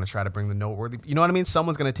 and they're gonna try to bring the noteworthy. You know what I mean?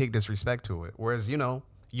 Someone's gonna take disrespect to it. Whereas you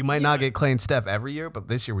might not get Clay and Steph every year, but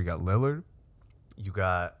this year we got Lillard. You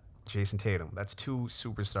got Jason Tatum. That's 2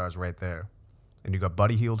 superstars right there. And you got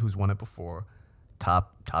Buddy Hield, who's won it before.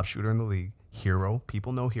 Top shooter in the league. Hero.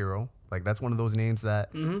 People know Hero. Like, that's one of those names that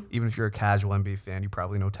even if you're a casual NBA fan, you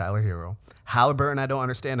probably know Tyler Hero. Halliburton, I don't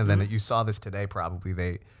understand. And then you saw this today probably.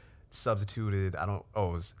 They substituted, it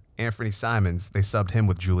was Anthony Simons. They subbed him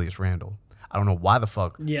with Julius Randle. I don't know why the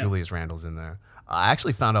fuck Julius Randle's in there. I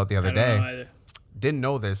actually found out the other day. Didn't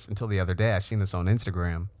know this until the other day. I seen this on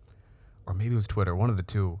Instagram. Or maybe it was Twitter, one of the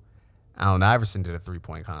two. Allen Iverson did a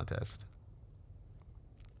 3-point contest.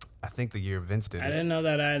 I think the year Vince did it. I didn't know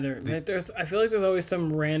that either. I feel like there's always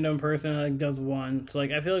some random person that does one. So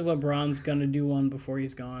I feel like LeBron's gonna do one before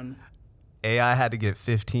he's gone. AI had to get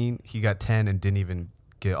 15. He got 10 and didn't even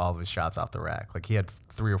get all of his shots off the rack. Like, he had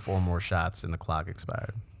 3 or 4 more shots and the clock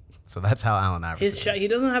expired. So that's how Allen Iverson. His shot. He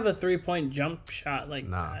doesn't have a 3-point jump shot like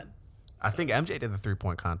that. I think MJ did the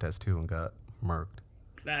 3-point contest too and got murked.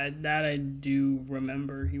 That I do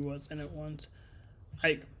remember. He was in it once.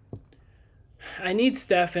 I need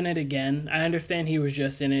Steph in it again. I understand he was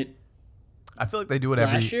just in it. I feel like they do it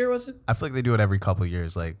last year, was it? I feel like they do it every couple of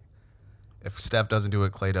years. Like, if Steph doesn't do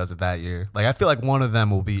it, Clay does it that year. Like, I feel like one of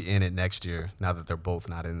them will be in it next year now that they're both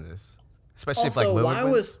not in this. Especially if, like,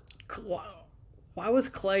 Lillard wins. Why was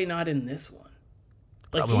Clay not in this one?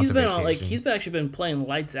 Like, Probably he's actually been playing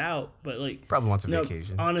lights out, but like probably wants a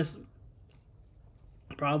vacation.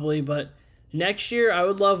 Probably, but next year I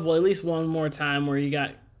would love at least one more time where you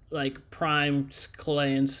got like prime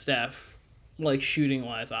Clay and Steph, like shooting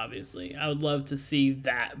wise. Obviously, I would love to see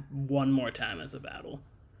that one more time as a battle.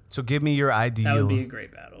 So give me your ideal. That would be a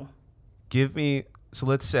great battle. So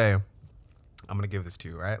let's say, I'm gonna give this to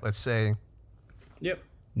you, right? Let's say, yep.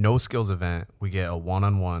 No skills event. We get a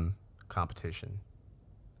 1-on-1 competition.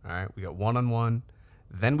 All right, we got 1-on-1.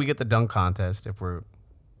 Then we get the dunk contest if we're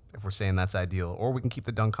saying that's ideal, or we can keep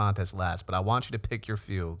the dunk contest last. But I want you to pick your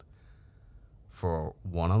field for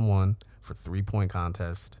 1-on-1, for 3-point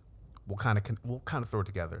contest. We'll kind of throw it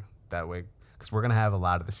together that way because we're gonna have a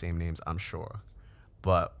lot of the same names, I'm sure.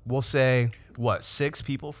 But we'll say 6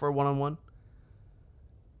 people for a 1-on-1,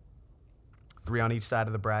 3 on each side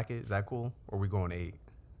of the bracket. Is that cool? Or are we going 8?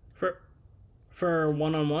 For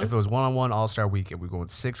 1-on-1? If it was 1-on-1 All-Star Weekend, we going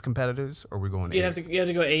 6 competitors, or we going 8? You have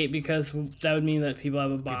to go 8 because that would mean that people have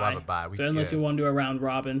a bye. So unless you want to do a round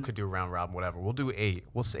robin. Could do a round robin, whatever. We'll do 8.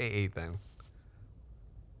 We'll say 8 then.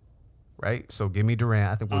 Right? So give me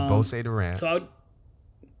Durant. I think we'll both say Durant. So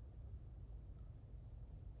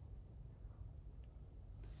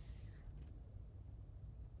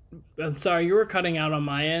I'm sorry, you were cutting out on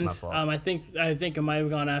my end. My fault. I think it might have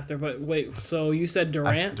gone after, but wait. So you said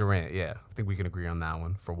Durant? Durant, yeah. I think we can agree on that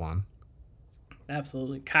one for 1.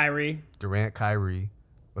 Absolutely. Kyrie. Durant, Kyrie.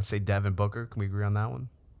 Let's say Devin Booker. Can we agree on that one?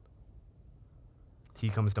 He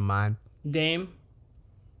comes to mind. Dame.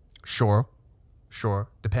 Sure.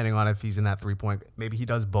 Depending on if he's in that 3-point. Maybe he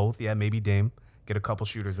does both. Yeah, maybe Dame. Get a couple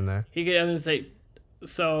shooters in there. He could even say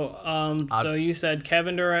So you said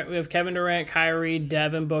Kevin Durant. We have Kevin Durant, Kyrie,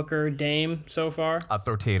 Devin Booker, Dame so far. I'll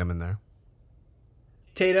throw Tatum in there.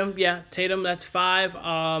 Tatum, yeah, Tatum. That's 5.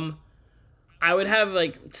 I would have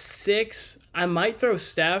like 6. I might throw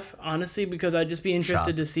Steph, honestly, because I'd just be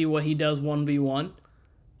interested to see what he does 1v1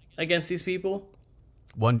 against these people.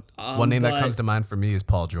 One name that comes to mind for me is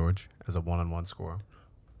Paul George as a one-on-one scorer.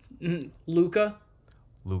 Luka,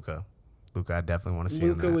 I definitely want to see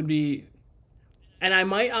Luka him. Would be, and I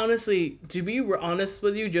might honestly, to be honest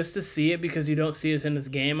with you, just to see it because you don't see us in this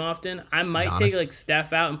game often. I might take like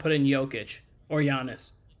Steph out and put in Jokic or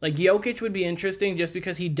Giannis. Like Jokic would be interesting just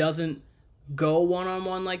because he doesn't go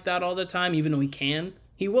one-on-one like that all the time, even though he can.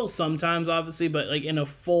 He will sometimes, obviously, but like in a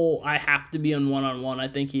full, I have to be on one-on-one, I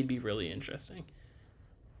think he'd be really interesting.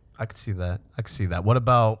 I could see that. What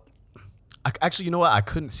about... Actually, you know what? I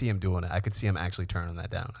couldn't see him doing it. I could see him actually turning that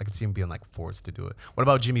down. I could see him being like forced to do it. What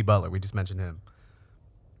about Jimmy Butler? We just mentioned him.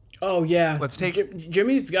 Oh, yeah. Let's take...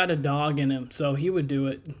 Jimmy's got a dog in him, so he would do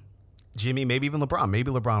it. Jimmy, maybe even LeBron.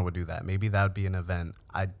 Maybe LeBron would do that. Maybe that would be an event.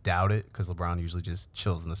 I doubt it because LeBron usually just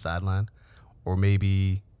chills on the sideline. Or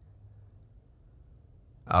maybe,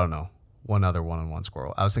 I don't know, one other one-on-one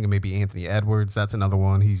squirrel. I was thinking maybe Anthony Edwards. That's another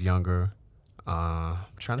one. He's younger. I'm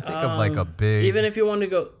trying to think of like a big... Even if you want to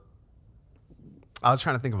go... I was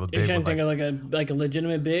trying to think of a big... You're trying to think of like a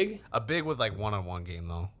legitimate big? A big with like one-on-one game,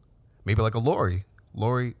 though. Maybe like a Laurie.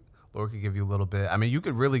 Laurie could give you a little bit. I mean, you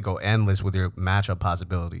could really go endless with your matchup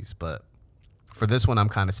possibilities, but for this one, I'm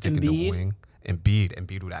kind of sticking to wing.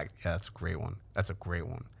 Embiid would act... Yeah, that's a great one.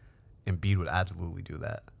 Embiid would absolutely do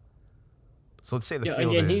that. So let's say the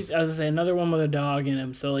field again, is... I was going to say, another one with a dog in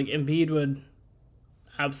him. So, like, Embiid would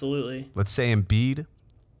absolutely... Let's say Embiid,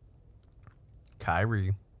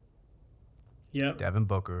 Kyrie, yep. Devin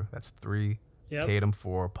Booker, that's 3. Yep. Tatum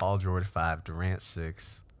 4, Paul George 5, Durant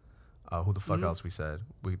 6. Who the fuck else we said?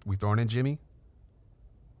 We throwing in Jimmy?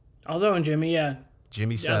 I'll throw in Jimmy, yeah.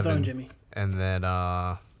 Jimmy 7. I'll throw in Jimmy. And then...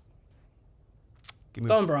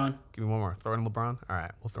 Throw in LeBron. Give me one more. Throw in LeBron? All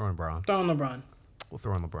right, we'll throw in LeBron. We'll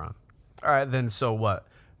throw in LeBron. All right, then, so what?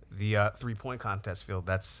 The 3-point contest field,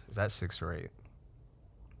 is that 6 or 8?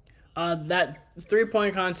 That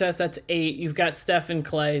 3-point contest, that's 8. You've got Steph and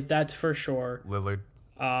Clay, that's for sure. Lillard,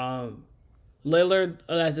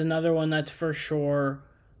 that's another one, that's for sure.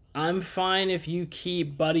 I'm fine if you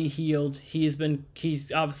keep Buddy Hield. He's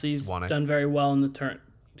obviously done very well in the turn.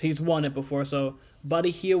 He's won it before, so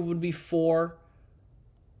Buddy Hield would be 4.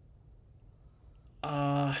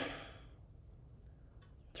 I'm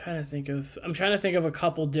trying to think of a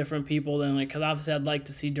couple different people then, like, because obviously I'd like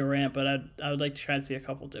to see Durant, but I would like to try to see a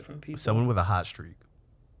couple different people. Someone with a hot streak.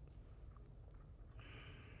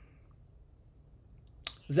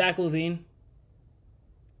 Zach LaVine.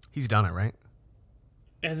 He's done it, right?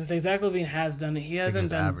 As I say, Zach LaVine has done it. He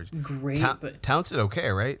hasn't done average. Great, but Towns did okay,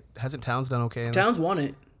 right? Hasn't Towns done okay? Towns won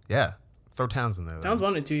it. Yeah, throw Towns in there. Though. Towns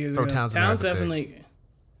won it 2 years ago. Towns definitely.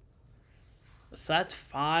 So that's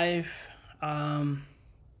 5.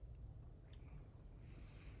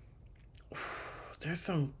 There's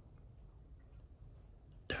some.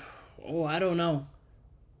 Oh, I don't know.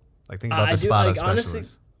 Like, think about the spot of specialist.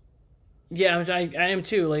 Honestly, yeah, I am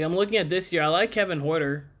too. Like, I'm looking at this year. I like Kevin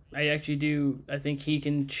Huerter. I actually do. I think he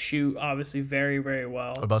can shoot, obviously, very, very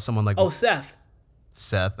well. What about someone like... Seth.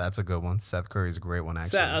 Seth, that's a good one. Seth Curry's a great one,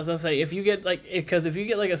 actually. I was going to say, if you get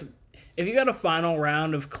a final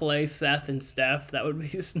round of Clay, Seth, and Steph, that would be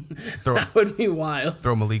that would be wild.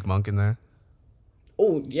 Throw Malik Monk in there.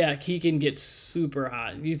 Oh, yeah, he can get super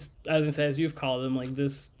hot. He's, as I say, as you've called him, like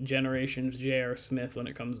this generation's J.R. Smith when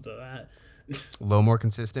it comes to that. A little more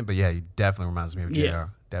consistent, but yeah, he definitely reminds me of J.R. Yeah.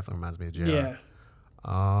 Definitely reminds me of J.R.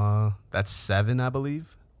 Yeah. That's 7, I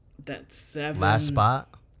believe. That's 7. Last spot.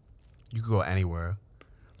 You could go anywhere.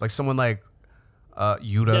 Like someone like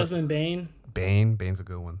Yuta. Desmond Bane. Bane's a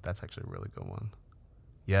good one. That's actually a really good one.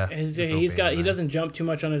 Yeah. He doesn't jump too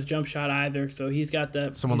much on his jump shot either, so he's got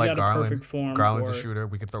that. Someone like Garland. Perfect form. Garland's a shooter.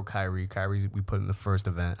 We could throw Kyrie. Kyrie we put in the first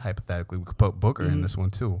event. Hypothetically, we could put Booker in this one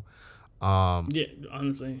too. Yeah,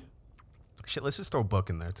 honestly. Shit, let's just throw Book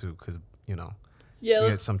in there too, because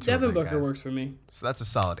Yeah, Devin Booker works for me. So that's a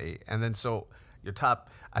solid 8. And then so your top,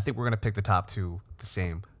 I think we're gonna pick the top 2 the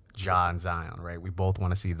same. Ja and Zion, right? We both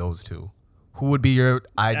want to see those 2. Who would be your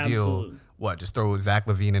ideal? Absolutely. What? Just throw Zach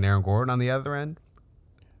LaVine and Aaron Gordon on the other end?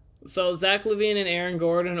 So Zach LaVine and Aaron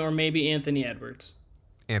Gordon, or maybe Anthony Edwards.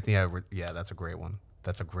 Anthony Edwards, yeah, that's a great one.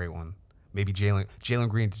 Maybe Jalen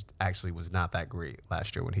Green actually was not that great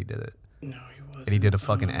last year when he did it. No, he wasn't. And he did a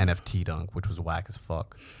fucking NFT dunk, which was whack as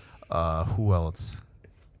fuck. Who else?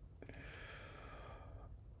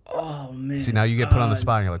 Oh man. See, now you get put on the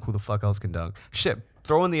spot and you're like, who the fuck else can dunk? Shit.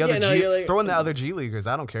 Throw in the other throw in the other G Leaguers.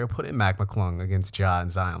 I don't care. Put in Mac McClung against Ja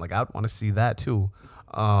and Zion. Like, I want to see that too.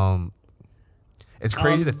 It's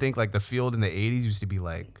crazy to think like the field in the 80s used to be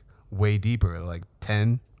like way deeper, like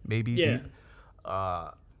 10 maybe deep.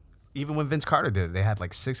 Even when Vince Carter did it, they had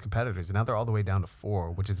like 6 competitors, and now they're all the way down to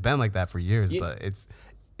 4, which has been like that for years. But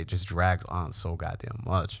it just drags on so goddamn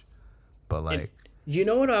much. But like, you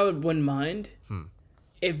know what I wouldn't mind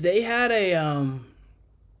if they had a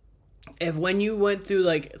if when you went through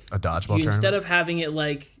like a dodgeball tournament, instead of having it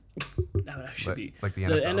like that would actually be like the NFL.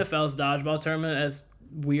 The NFL's dodgeball tournament, as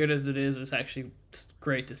weird as it is, it's actually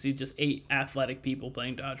great to see just 8 athletic people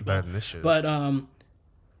playing dodgeball. Better than this shit. But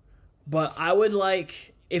I would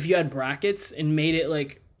like if you had brackets and made it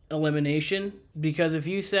like elimination, because if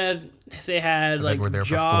you say had like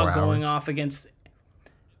Ja going off against.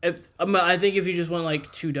 I think if you just went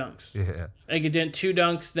like 2 dunks. Yeah. Like it did 2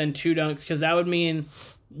 dunks, then 2 dunks, because that would mean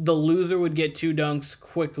the loser would get 2 dunks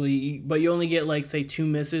quickly, but you only get like say 2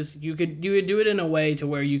 misses. You would do it in a way to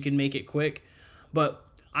where you can make it quick. But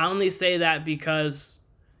I only say that because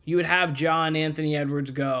you would have Ja and Anthony Edwards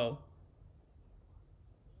go.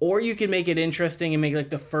 Or you could make it interesting and make like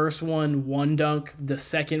the first one 1 dunk, the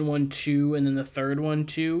second one 2, and then the third one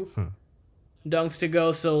 2 dunks to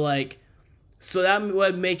go. So that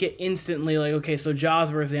would make it instantly like, okay, so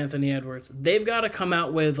Jaws versus Anthony Edwards. They've got to come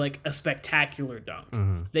out with like a spectacular dunk.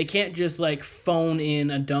 Mm-hmm. They can't just like phone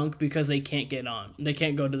in a dunk because they can't get on. They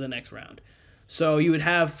can't go to the next round. So you would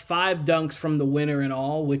have 5 dunks from the winner in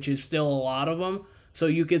all, which is still a lot of them. So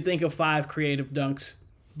you could think of 5 creative dunks.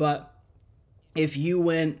 But if you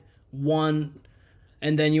went 1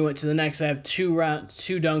 and then you went to the next, I have 2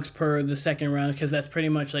 dunks per the second round, because that's pretty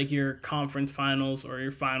much like your conference finals or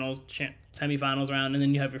your finals semifinals round, and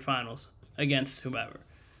then you have your finals against whoever.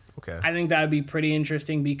 Okay. I think that would be pretty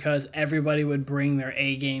interesting because everybody would bring their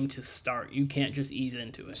A game to start. You can't just ease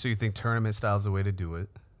into it. So you think tournament style is the way to do it,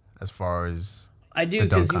 as far as I do,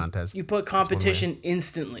 because you put competition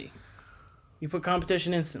instantly. You put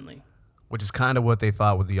competition instantly. Which is kind of what they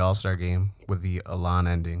thought with the All-Star game, with the Elan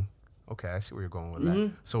ending. Okay, I see where you're going with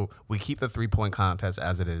that. So we keep the 3-point contest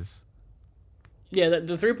as it is. Yeah,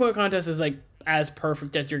 the 3-point contest is like as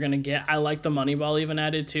perfect that you're gonna get. I like the money ball even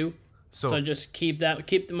added too. So just keep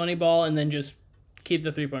the money ball, and then just keep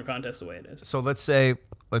the 3-point contest the way it is. So let's say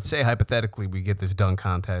hypothetically we get this dunk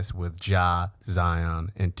contest with Ja,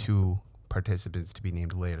 Zion, and 2 participants to be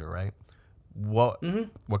named later, right? What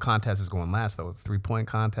contest is going last though? The 3-point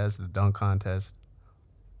contest, the dunk contest?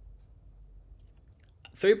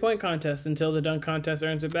 3-point contest until the dunk contest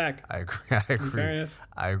earns it back. I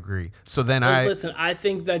agree. So then listen, I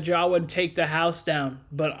think that Ja would take the house down,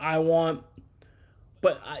 but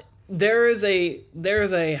there is a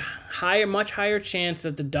much higher chance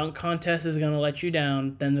that the dunk contest is going to let you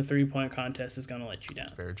down than the 3-point contest is going to let you down.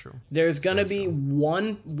 That's very true. There's going to be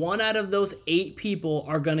one out of those 8 people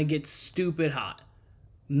are going to get stupid hot.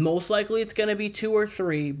 Most likely it's going to be 2 or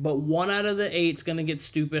 3, but 1 out of the 8 is going to get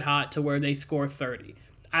stupid hot to where they score 30.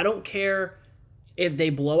 I don't care if they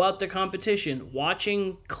blow out the competition.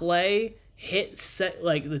 Watching Clay hit set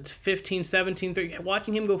like it's 15, 17, 3,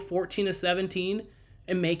 watching him go 14 to 17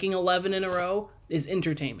 and making 11 in a row is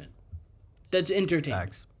entertainment. That's entertainment.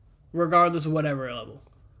 Facts. Regardless of whatever level.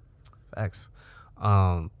 Facts.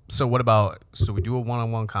 So we do a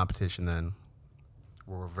one-on-one competition then.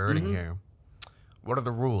 We're reverting here. What are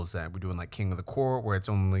the rules then? We're doing like King of the Court, where it's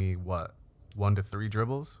only 1 to 3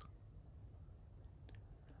 dribbles?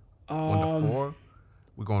 1 to 4?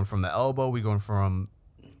 We going from the elbow? We going from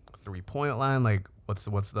 3-point line? Like what's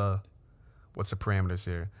the parameters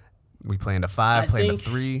here? We playing to 5, playing to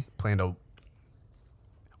 3,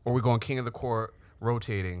 or we going King of the Court,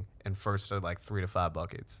 rotating, and first to like 3 to 5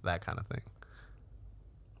 buckets, that kind of thing.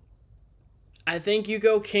 I think you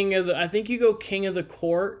go King of the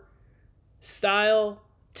Court style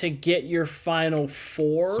to get your final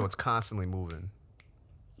 4. So it's constantly moving.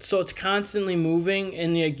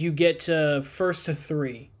 And you get to first to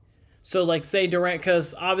 3. So like say Durant,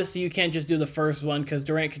 because obviously you can't just do the first one because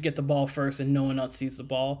Durant could get the ball first and no one else sees the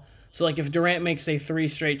ball. So like if Durant makes say 3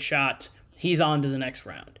 straight shots, he's on to the next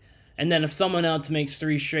round. And then if someone else makes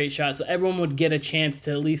 3 straight shots, everyone would get a chance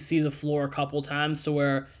to at least see the floor a couple times, to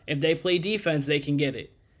where if they play defense, they can get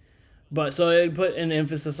it. But so it put an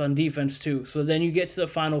emphasis on defense too. So then you get to the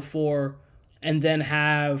final 4 and then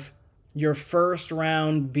have your first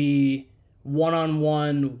round be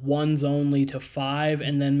 1-on-1, 1s only to 5,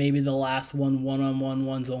 and then maybe the last one 1-on-1,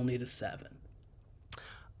 1s only to 7.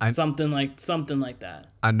 Something like that.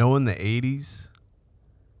 I know in the 80s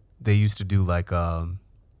they used to do like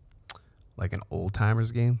like an old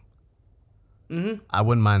timers game. Mm-hmm. I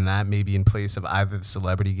wouldn't mind that, maybe in place of either the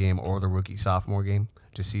celebrity game or the rookie sophomore game,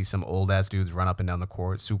 to see some old ass dudes run up and down the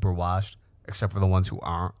court, super washed, except for the ones who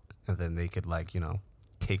aren't, and then they could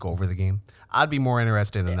take over the game. I'd be more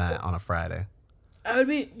interested in that on a Friday. I'd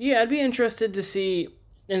be interested to see,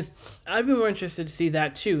 and I'd be more interested to see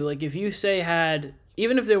that too. Like if you say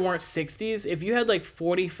even if there weren't 60s, if you had like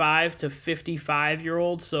 45 to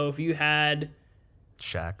 55-year-olds, so if you had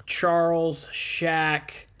Charles,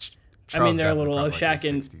 Shaq. They're a little Shaq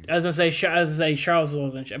and 60s. I was gonna say Charles was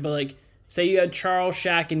older than Shaq, but like say you had Charles,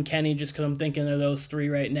 Shaq, and Kenny, just because I'm thinking of those three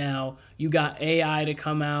right now. You got AI to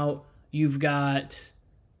come out. You've got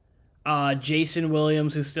Jason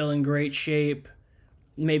Williams, who's still in great shape.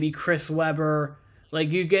 Maybe Chris Webber. Like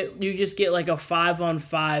you just get like a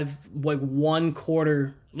 5-on-5, like 1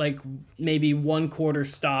 quarter, like maybe 1 quarter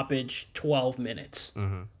stoppage, 12 minutes,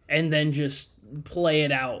 and then just play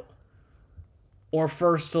it out. Or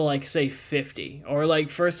first to like say 50, or like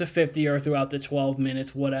first to 50, or throughout the 12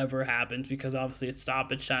 minutes, whatever happens, because obviously it's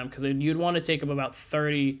stoppage time. Because you'd want to take up about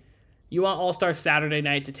 30. You want All-Star Saturday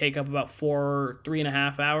night to take up about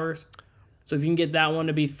 3.5 hours. So if you can get that one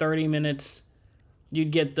to be 30 minutes,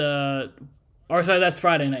 you'd get that's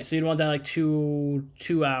Friday night. So you'd want that like 2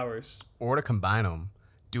 hours. Or to combine them,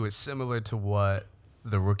 do it similar to what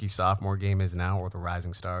the rookie sophomore game is now, or the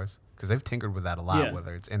Rising Stars. Because they've tinkered with that a lot,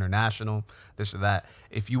 whether it's international, this or that.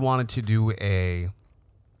 If you wanted to do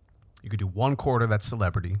you could do 1 quarter that's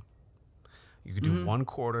celebrity. You could do 1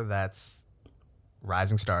 quarter that's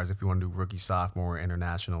Rising Stars if you want to do rookie, sophomore,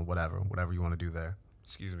 international, whatever you want to do there.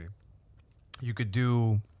 Excuse me. You could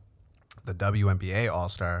do the WNBA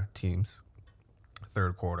All-Star teams,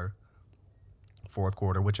 3rd quarter, 4th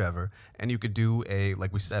quarter, whichever. And you could do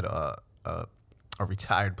like we said, a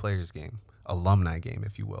retired players game, alumni game,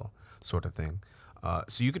 if you will. Sort of thing.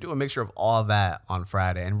 So you could do a mixture of all that on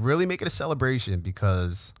Friday and really make it a celebration,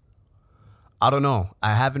 because I don't know.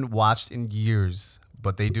 I haven't watched in years,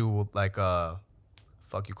 but they do like a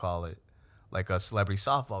like a celebrity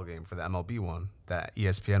softball game for the MLB one that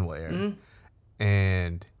ESPN will air.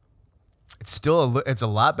 And it's still it's a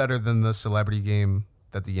lot better than the celebrity game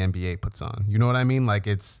that the NBA puts on. You know what I mean? Like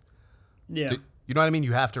you know what I mean?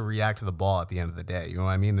 You have to react to the ball at the end of the day. You know what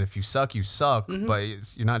I mean? And if you suck, you suck, but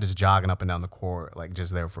you're not just jogging up and down the court, like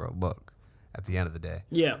just there for a look at the end of the day.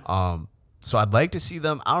 Yeah. So I'd like to see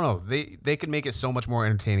them. I don't know. They could make it so much more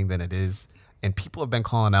entertaining than it is. And people have been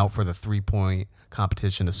calling out for the 3-point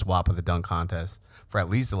competition to swap with the dunk contest for at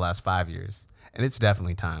least the last 5 years. And it's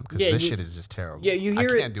definitely time, because this shit is just terrible. Yeah, you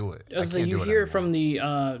hear I can't do it. You hear it from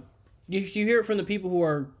the you hear it from the people who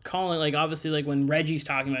are calling, like obviously like when Reggie's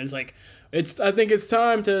talking about it, it's like I think it's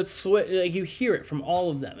time to switch. Like you hear it from all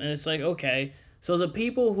of them, and it's like, okay, so the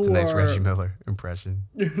people who it's a nice Reggie Miller impression.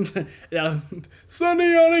 Yeah,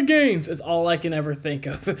 Sunday on the Games is all I can ever think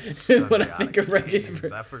of when I think of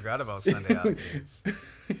Reggie's. I forgot about Sunday out of Games.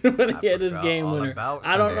 When he had his game winner.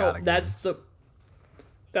 I don't know.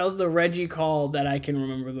 That was the Reggie call that I can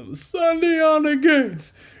remember. Them Sunday on the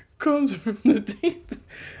Games comes from the team.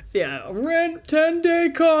 Yeah, rent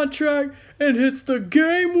 10-day contract and hits the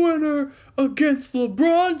game winner against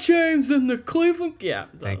LeBron James and the Cleveland. Yeah,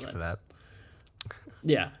 thank you for that.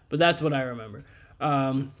 Yeah, but that's what I remember.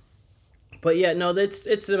 But yeah, no,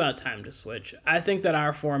 it's about time to switch. I think that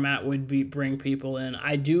our format would bring people in.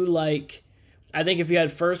 I think if you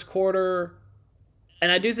had first quarter,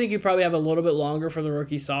 and I do think you probably have a little bit longer for the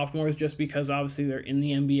rookie sophomores, just because obviously they're in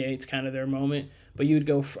the NBA. It's kind of their moment. But I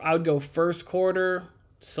would go first quarter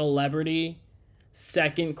celebrity,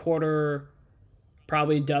 second quarter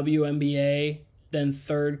probably WNBA, then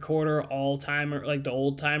third quarter all-timer, like the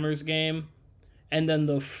old-timers game, and then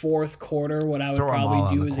the fourth quarter, what I would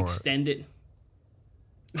probably do is extend it.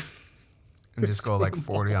 And just go like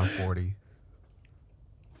 40 on 40.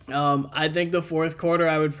 I think the fourth quarter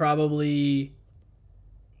I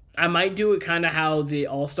might do it kind of how the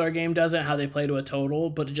All-Star game does it, how they play to a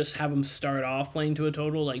total, but just have them start off playing to a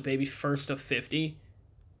total, like maybe first to 50,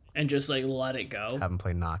 and just like let it go. Have them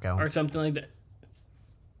play knockout. Or something like that.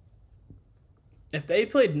 If they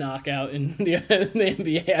played knockout in the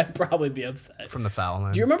NBA, I'd probably be upset. From the foul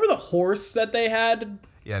line. Do you remember the horse that they had?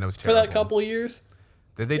 Yeah, and it was terrible. For that couple of years?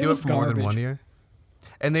 Did they do it for more than 1 year?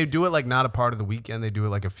 And they do it like not a part of the weekend. They do it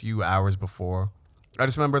like a few hours before. I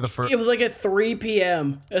just remember the first... It was like at 3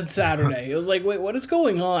 p.m. on Saturday. It was like, wait, what is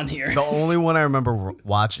going on here? The only one I remember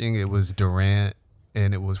watching, it was Durant,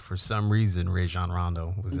 and it was for some reason Rajon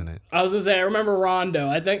Rondo was in it. I was going to say, I remember Rondo.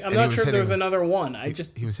 I'm not sure if there was another one.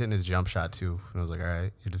 He was hitting his jump shot too. And I was like, all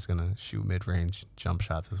right, you're just going to shoot mid-range jump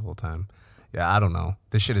shots this whole time. Yeah, I don't know.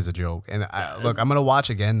 This shit is a joke. And look, I'm gonna watch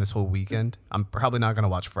again this whole weekend. I'm probably not gonna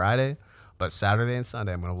watch Friday, but Saturday and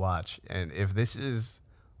Sunday I'm gonna watch. And if this is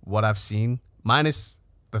what I've seen, minus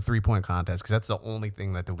the 3-point contest, because that's the only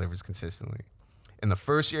thing that delivers consistently. In the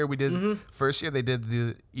first year first year they did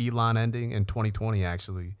the Elon ending in 2020.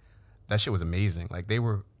 Actually, that shit was amazing. Like that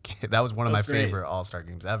was one of my favorite All-Star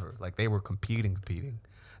games ever. Like they were competing.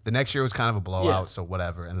 The next year was kind of a blowout, so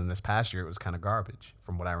whatever. And then this past year it was kind of garbage,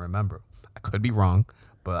 from what I remember. I could be wrong,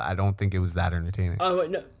 but I don't think it was that entertaining. Oh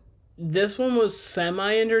no, this one was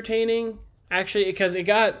semi-entertaining. Actually, because it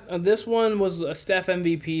got this one was a Steph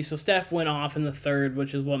MVP, so Steph went off in the third,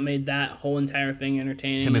 which is what made that whole entire thing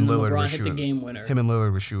entertaining. Him and Lillard LeBron hit the game winner. Him and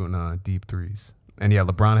Lillard were shooting deep threes, and yeah,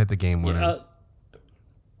 LeBron hit the game winner.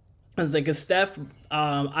 I was like, a Steph.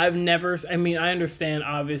 I've never. I mean, I understand.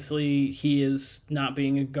 Obviously, he is not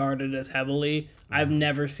being guarded as heavily. I've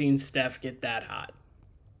never seen Steph get that hot.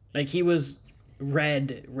 Like he was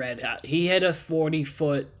red hot. He had a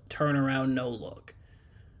 40-foot turnaround no look.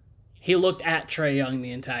 He looked at Trae Young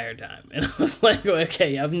the entire time, and I was like,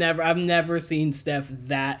 okay, I've never seen Steph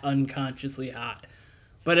that unconsciously hot,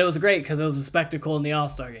 but it was great because it was a spectacle in the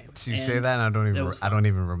All-Star game. So you say that, and I don't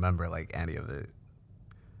even remember like any of it.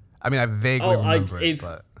 I mean, I vaguely remember it,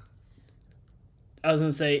 but I was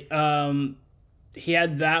gonna say, he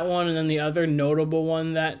had that one, and then the other notable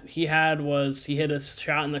one that he had was he hit a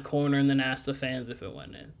shot in the corner and then asked the fans if it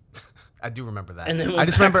went in. I do remember that. And then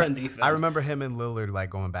I remember him and Lillard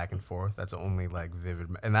like going back and forth. That's the only like vivid,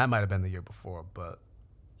 and that might have been the year before, but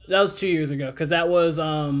that was 2 years ago because that was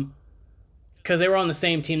because they were on the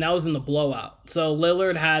same team. That was in the blowout. So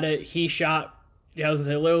Lillard had it. He shot. Yeah, I was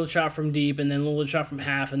gonna say Lillard shot from deep, and then Lillard shot from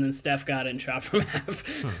half, and then Steph got it and shot from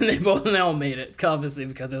half, and they all made it, obviously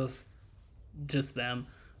because it was just them.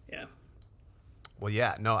 Yeah. Well,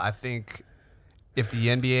 yeah, no, I think if the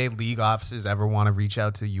NBA league offices ever want to reach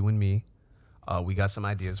out to you and me, we got some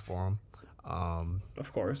ideas for them.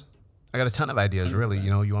 Of course. I got a ton of ideas, really. You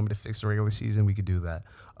know, you want me to fix the regular season? We could do that.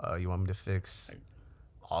 You want me to fix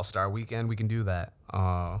All-Star Weekend? We can do that.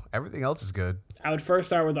 Everything else is good. I would first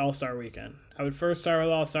start with All-Star Weekend.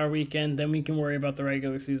 Then we can worry about the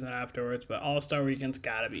regular season afterwards. But All-Star Weekend's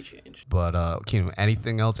got to be changed. But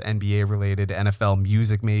anything else NBA related, NFL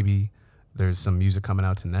music maybe? There's some music coming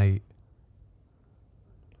out tonight.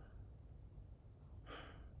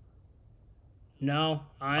 No,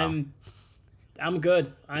 I'm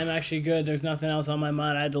good. I'm actually good. There's nothing else on my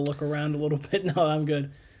mind. I had to look around a little bit. No, I'm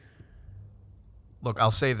good. Look, I'll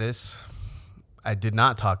say this. I did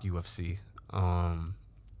not talk UFC.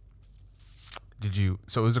 Did you?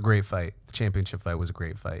 So it was a great fight. The championship fight was a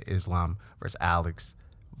great fight. Islam versus Alex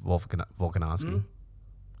Volkanovski.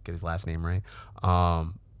 Get his last name right.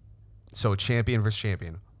 So champion versus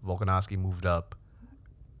champion. Volkanovski moved up.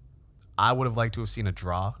 I would have liked to have seen a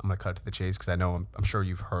draw. I'm going to cut to the chase because I know I'm sure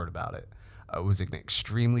you've heard about it. It was an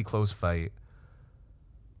extremely close fight.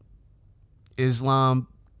 Islam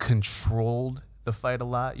controlled the fight a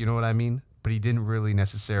lot, you know what I mean? But he didn't really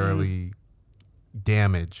necessarily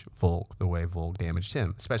damage Volk the way Volk damaged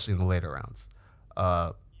him, especially in the later rounds.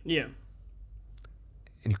 Yeah.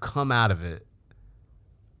 And you come out of it,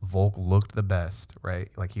 Volk looked the best,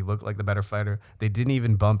 right? Like he looked like the better fighter. They didn't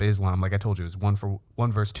even bump Islam. Like I told you, it was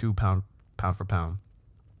one versus 2 pound for pound.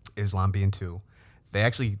 Islam being 2. They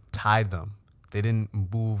actually tied them. They didn't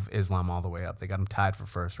move Islam all the way up. They got him tied for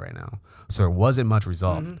first right now. So there wasn't much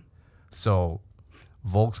resolved. So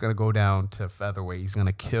Volk's going to go down to featherweight. He's going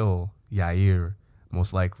to kill Yair,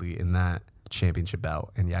 most likely, in that championship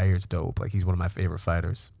bout. And Yair's dope. Like, he's one of my favorite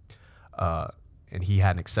fighters. And he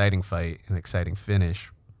had an exciting fight, an exciting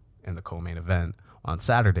finish in the co-main event on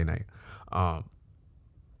Saturday night.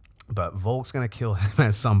 But Volk's going to kill him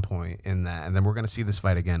at some point in that. And then we're going to see this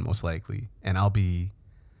fight again, most likely. And I'll be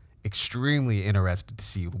extremely interested to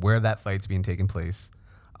see where that fight's being taken place,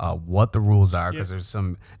 what the rules are, because there's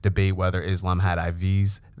some debate whether Islam had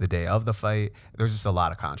IVs the day of the fight. There's just a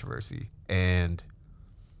lot of controversy. And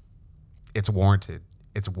it's warranted.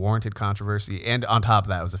 It's warranted controversy. And on top of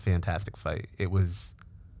that, it was a fantastic fight. It was,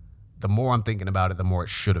 the more I'm thinking about it, the more it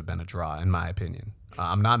should have been a draw, in my opinion.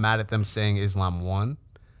 I'm not mad at them saying Islam won,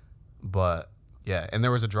 but yeah. And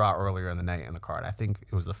there was a draw earlier in the night in the card. I think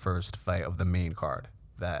it was the first fight of the main card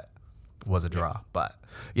that was a draw. But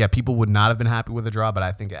yeah, people would not have been happy with a draw, but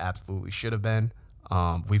I think it absolutely should have been.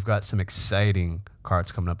 We've got some exciting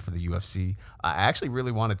cards coming up for the UFC. I actually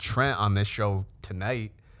really wanted Trent on this show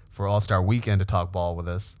tonight for All-Star Weekend to talk ball with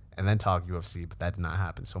us and then talk UFC, but that did not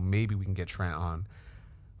happen. So maybe we can get Trent on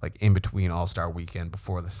like in between All-Star Weekend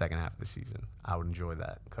before the second half of the season. I would enjoy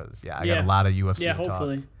that because, I got a lot of UFC to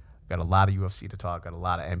hopefully. talk. Got a lot of UFC to talk, got a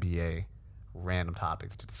lot of NBA random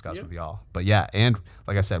topics to discuss with y'all. But yeah, and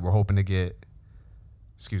like I said, we're hoping to get.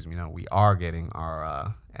 We are getting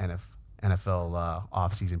our NFL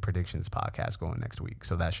off-season predictions podcast going next week,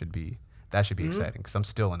 so that should be exciting because I'm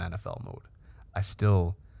still in NFL mode. I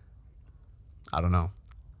don't know.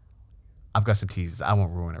 I've got some teases. I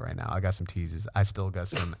won't ruin it right now. I got some teases. I still got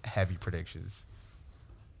some heavy predictions,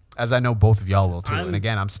 as I know both of y'all will too. And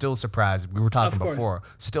again, I'm still surprised. We were talking before.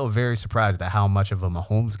 Still very surprised at how much of a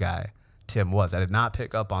Mahomes guy Tim was. I did not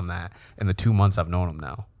pick up on that in the 2 months I've known him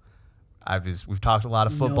now. We've talked a lot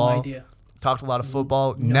of football. No idea. Talked a lot of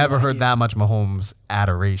football. Never heard that much Mahomes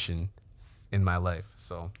adoration in my life.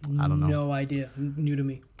 So I don't know. No idea. New to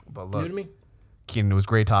me. But look, new to me. Keenan, it was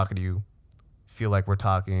great talking to you. Feel like we're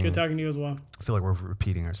talking. Good talking to you as well. I feel like we're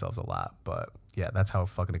repeating ourselves a lot, but yeah, that's how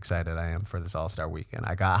fucking excited I am for this All-Star Weekend.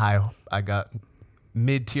 I got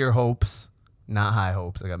mid-tier hopes, not high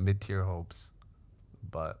hopes. I got mid-tier hopes,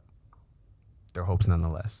 but they're hopes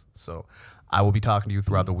nonetheless. So I will be talking to you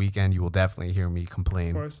throughout the weekend. You will definitely hear me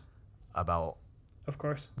complain about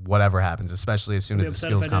whatever happens, especially as soon as the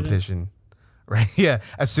skills competition. Right? Yeah.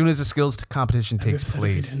 As soon as the skills competition takes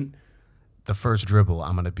place, the first dribble,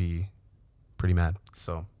 I'm gonna be pretty mad.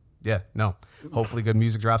 So yeah, no. Hopefully good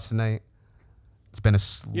music drops tonight. It's been a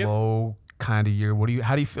slow kind of year.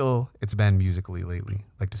 How do you feel it's been musically lately?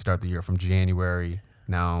 Like to start the year from January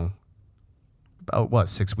now, about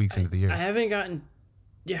 6 weeks into the year? I haven't gotten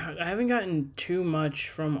too much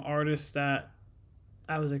from artists that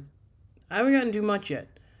I haven't gotten too much yet.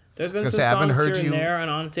 There's been some songs here and there,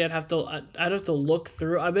 and honestly, I'd have to look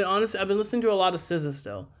through. I've been listening to a lot of SZA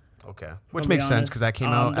still. Okay, which makes sense because that came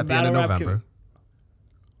out at the end of November.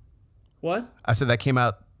 What? I said that came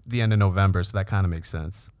out the end of November, so that kind of makes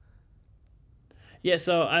sense. Yeah,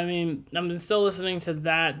 so I mean, I'm still listening to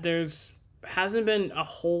that. Hasn't been a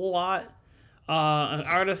whole lot. An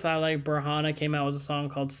artist I like, Burhana, came out with a song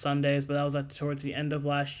called Sundays, but that was towards the end of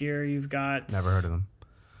last year. You've got... Never heard of them.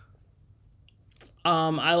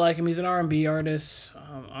 I like him. He's an R&B artist.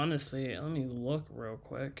 Honestly, let me look real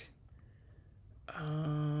quick.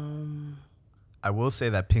 I will say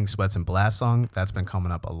that Pink Sweats and Blast song, that's been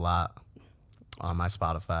coming up a lot on my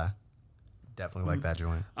Spotify. Definitely like that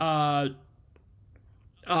joint.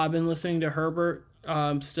 I've been listening to Herbert,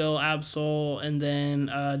 still Absol, and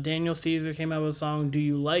then Daniel Caesar came out with a song, Do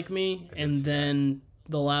You Like Me? And then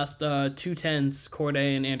the last 210s,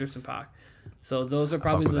 Corday and Anderson .Paak. So those are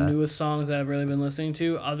probably the newest songs that I've really been listening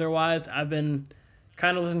to. Otherwise, I've been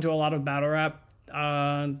kind of listening to a lot of battle rap.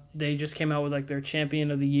 They just came out with like their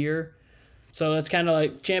Champion of the Year. So it's kind of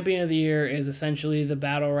like Champion of the Year is essentially the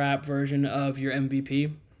battle rap version of your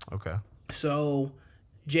MVP. Okay. So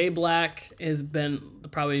Jay Black has been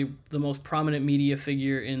probably the most prominent media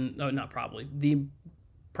figure the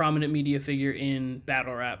prominent media figure in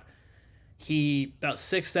battle rap. About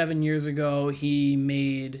 6-7 years ago, he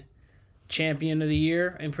made Champion of the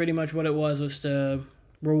Year, and pretty much what it was to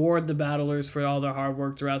reward the battlers for all their hard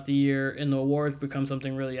work throughout the year, and the awards become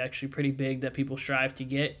something really actually pretty big that people strive to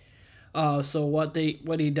get. So what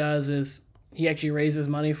he does is he actually raises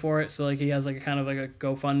money for it. So like he has like a kind of like a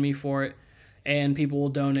GoFundMe for it, and people will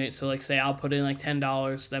donate. So like say I'll put in like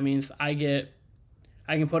 $10. That means I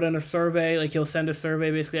can put in a survey. Like he'll send a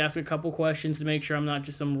survey, basically ask a couple questions to make sure I'm not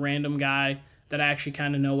just some random guy, that I actually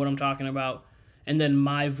kind of know what I'm talking about. And then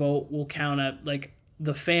my vote will count at like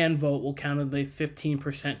the fan vote will count at like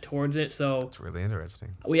 15% towards it. So it's really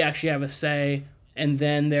interesting. We actually have a say. And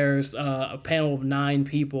then there's a panel of 9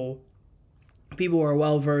 people. People who are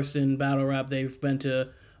well versed in battle rap. They've been to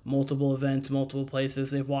multiple events, multiple places.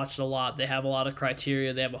 They've watched a lot. They have a lot of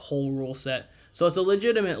criteria. They have a whole rule set. So it's a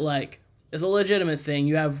legitimate thing.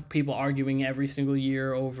 You have people arguing every single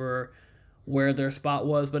year over where their spot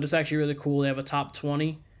was, but it's actually really cool. They have a top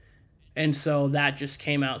 20. And so that just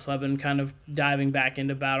came out. So I've been kind of diving back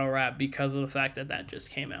into battle rap because of the fact that just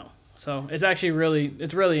came out. So it's actually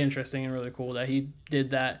really interesting and really cool that he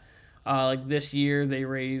did that. Like this year, they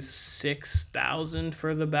raised $6,000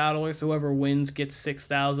 for the battlers. So whoever wins gets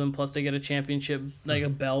 $6,000 plus they get a championship, like a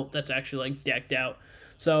belt that's actually like decked out.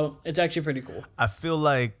 So it's actually pretty cool. I feel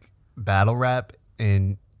like battle rap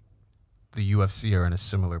and the UFC are in a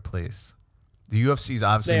similar place. The UFC is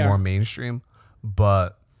obviously more mainstream,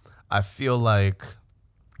 but I feel like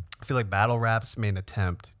battle rap's made an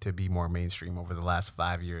attempt to be more mainstream over the last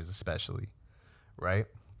 5 years, especially, right?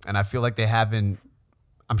 And I feel like they haven't.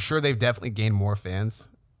 I'm sure they've definitely gained more fans,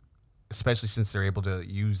 especially since they're able to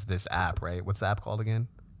use this app, right? What's the app called again?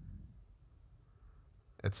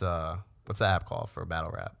 It's what's the app called for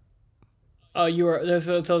battle rap? There's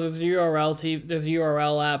a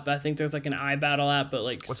URL app. I think there's like an iBattle app, but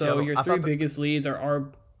like your 3 biggest leads are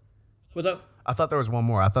What's up? I thought there was one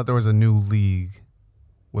more. I thought there was a new league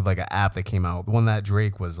with like an app that came out. The one that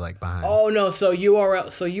Drake was like behind. Oh no, so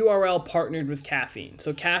URL partnered with Caffeine.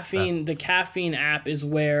 So the Caffeine app is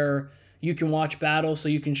where you can watch battles, so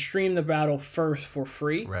you can stream the battle first for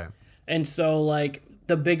free. Right. And so like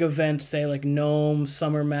the big events, say like Gnome,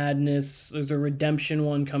 Summer Madness, there's a Redemption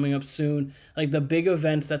one coming up soon. Like the big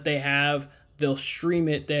events that they have, they'll stream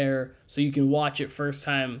it there so you can watch it first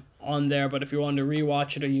time on there. But if you wanted to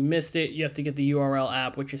rewatch it or you missed it, you have to get the URL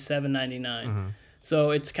app, which is $7.99. Mm-hmm.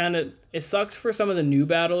 So it sucks for some of the new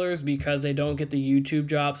battlers because they don't get the YouTube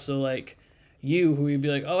drops. So like you, who you'd be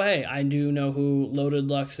like, oh hey, I do know who Loaded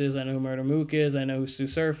Lux is, I know who Murder Mook is, I know who Stu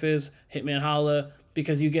Surf is, Hitman Holla,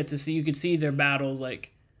 because you could see their battles.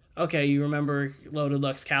 Like, okay, you remember Loaded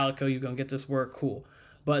Lux Calico, you're gonna get this work, cool.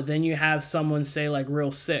 But then you have someone say like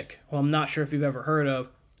Real Sick, who I'm not sure if you've ever heard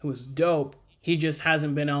of, who is dope. He just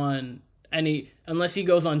hasn't been on any, unless he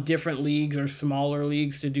goes on different leagues or smaller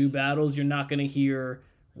leagues to do battles, you're not gonna hear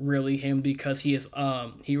really him because he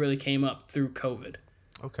really came up through COVID.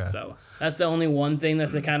 Okay. So that's the only one thing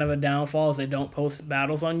that's a kind of a downfall, is they don't post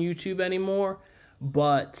battles on YouTube anymore.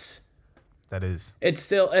 But that is, it's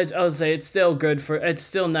still, I would say it's still good it's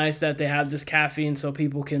still nice that they have this Caffeine so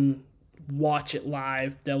people can watch it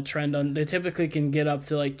live. They typically can get up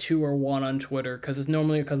to like 2 or 1 on Twitter, because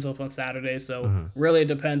it comes up on Saturdays. So really it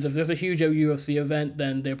depends. If there's a huge UFC event,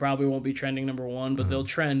 then they probably won't be trending number 1, but they'll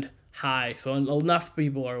trend high. So enough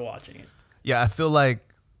people are watching it. Yeah, I feel like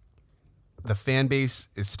the fan base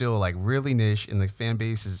is still like really niche, and the fan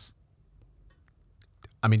base is,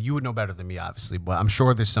 I mean, you would know better than me, obviously, but I'm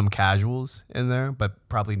sure there's some casuals in there, but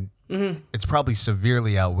probably it's probably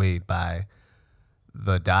severely outweighed by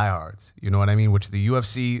the diehards. You know what I mean? Which the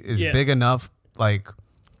UFC is big enough. Like,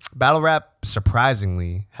 battle rap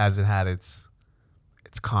surprisingly hasn't had its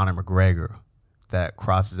Conor McGregor that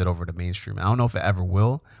crosses it over to mainstream. I don't know if it ever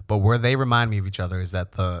will, but where they remind me of each other is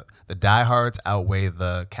that the diehards outweigh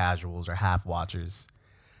the casuals or half watchers,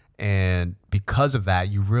 and because of that,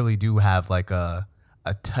 you really do have like a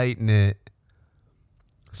tight-knit,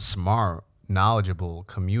 smart, knowledgeable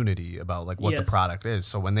community about like what the product is.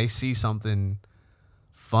 So when they see something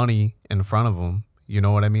funny in front of them, you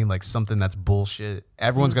know what I mean? Like something that's bullshit,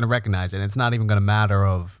 everyone's going to recognize it. And it's not even going to matter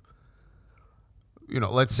of, you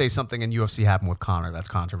know, let's say something in UFC happened with Conor that's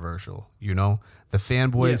controversial, you know? The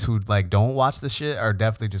fanboys who like don't watch the shit are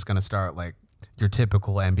definitely just going to start like your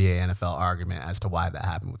typical NBA, NFL argument as to why that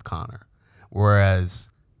happened with Conor. Whereas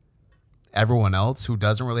everyone else who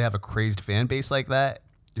doesn't really have a crazed fan base like that,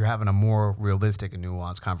 you're having a more realistic and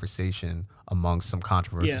nuanced conversation amongst some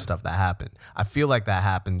controversial stuff that happened. I feel like that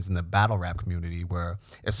happens in the battle rap community, where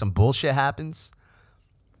if some bullshit happens,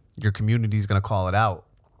 your community's going to call it out.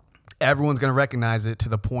 Everyone's going to recognize it to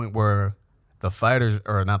the point where the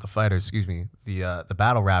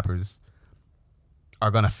battle rappers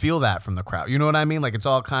are going to feel that from the crowd. You know what I mean? Like, it's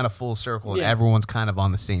all kind of full circle and everyone's kind of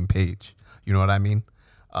on the same page. You know what I mean?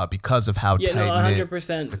 Because of how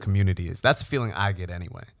tight-knit the community is. That's the feeling I get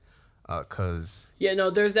anyway. There's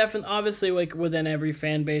definitely, obviously, like within every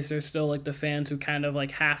fan base, there's still like the fans who kind of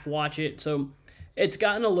like half watch it. So it's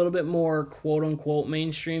gotten a little bit more quote unquote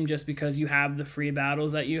mainstream just because you have the free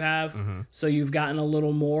battles that you have. So you've gotten a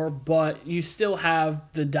little more, but you still have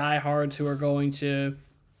the diehards who are going to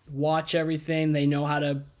watch everything. They know how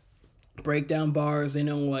to break down bars. They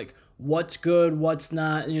know like what's good, what's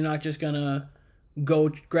not, and you're not just gonna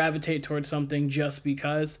go gravitate towards something just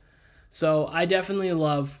because. So I definitely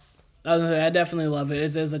love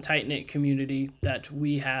it. It's a tight-knit community that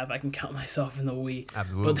we have. I can count myself in the we.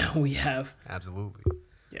 Absolutely. But that we have. Absolutely.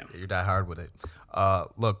 Yeah. You die hard with it.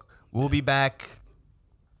 Look, we'll be back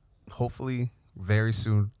hopefully very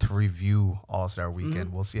soon to review All-Star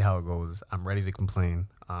Weekend. We'll see how it goes. I'm ready to complain.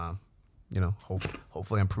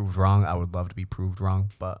 Hopefully I'm proved wrong. I would love to be proved wrong,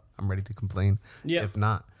 but I'm ready to complain if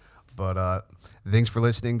not. But thanks for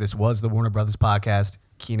listening. This was the Warner Brothers Podcast.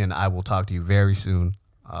 Keenan, I will talk to you very soon.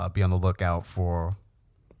 Be on the lookout for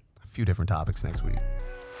a few different topics next week.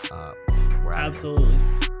 Absolutely.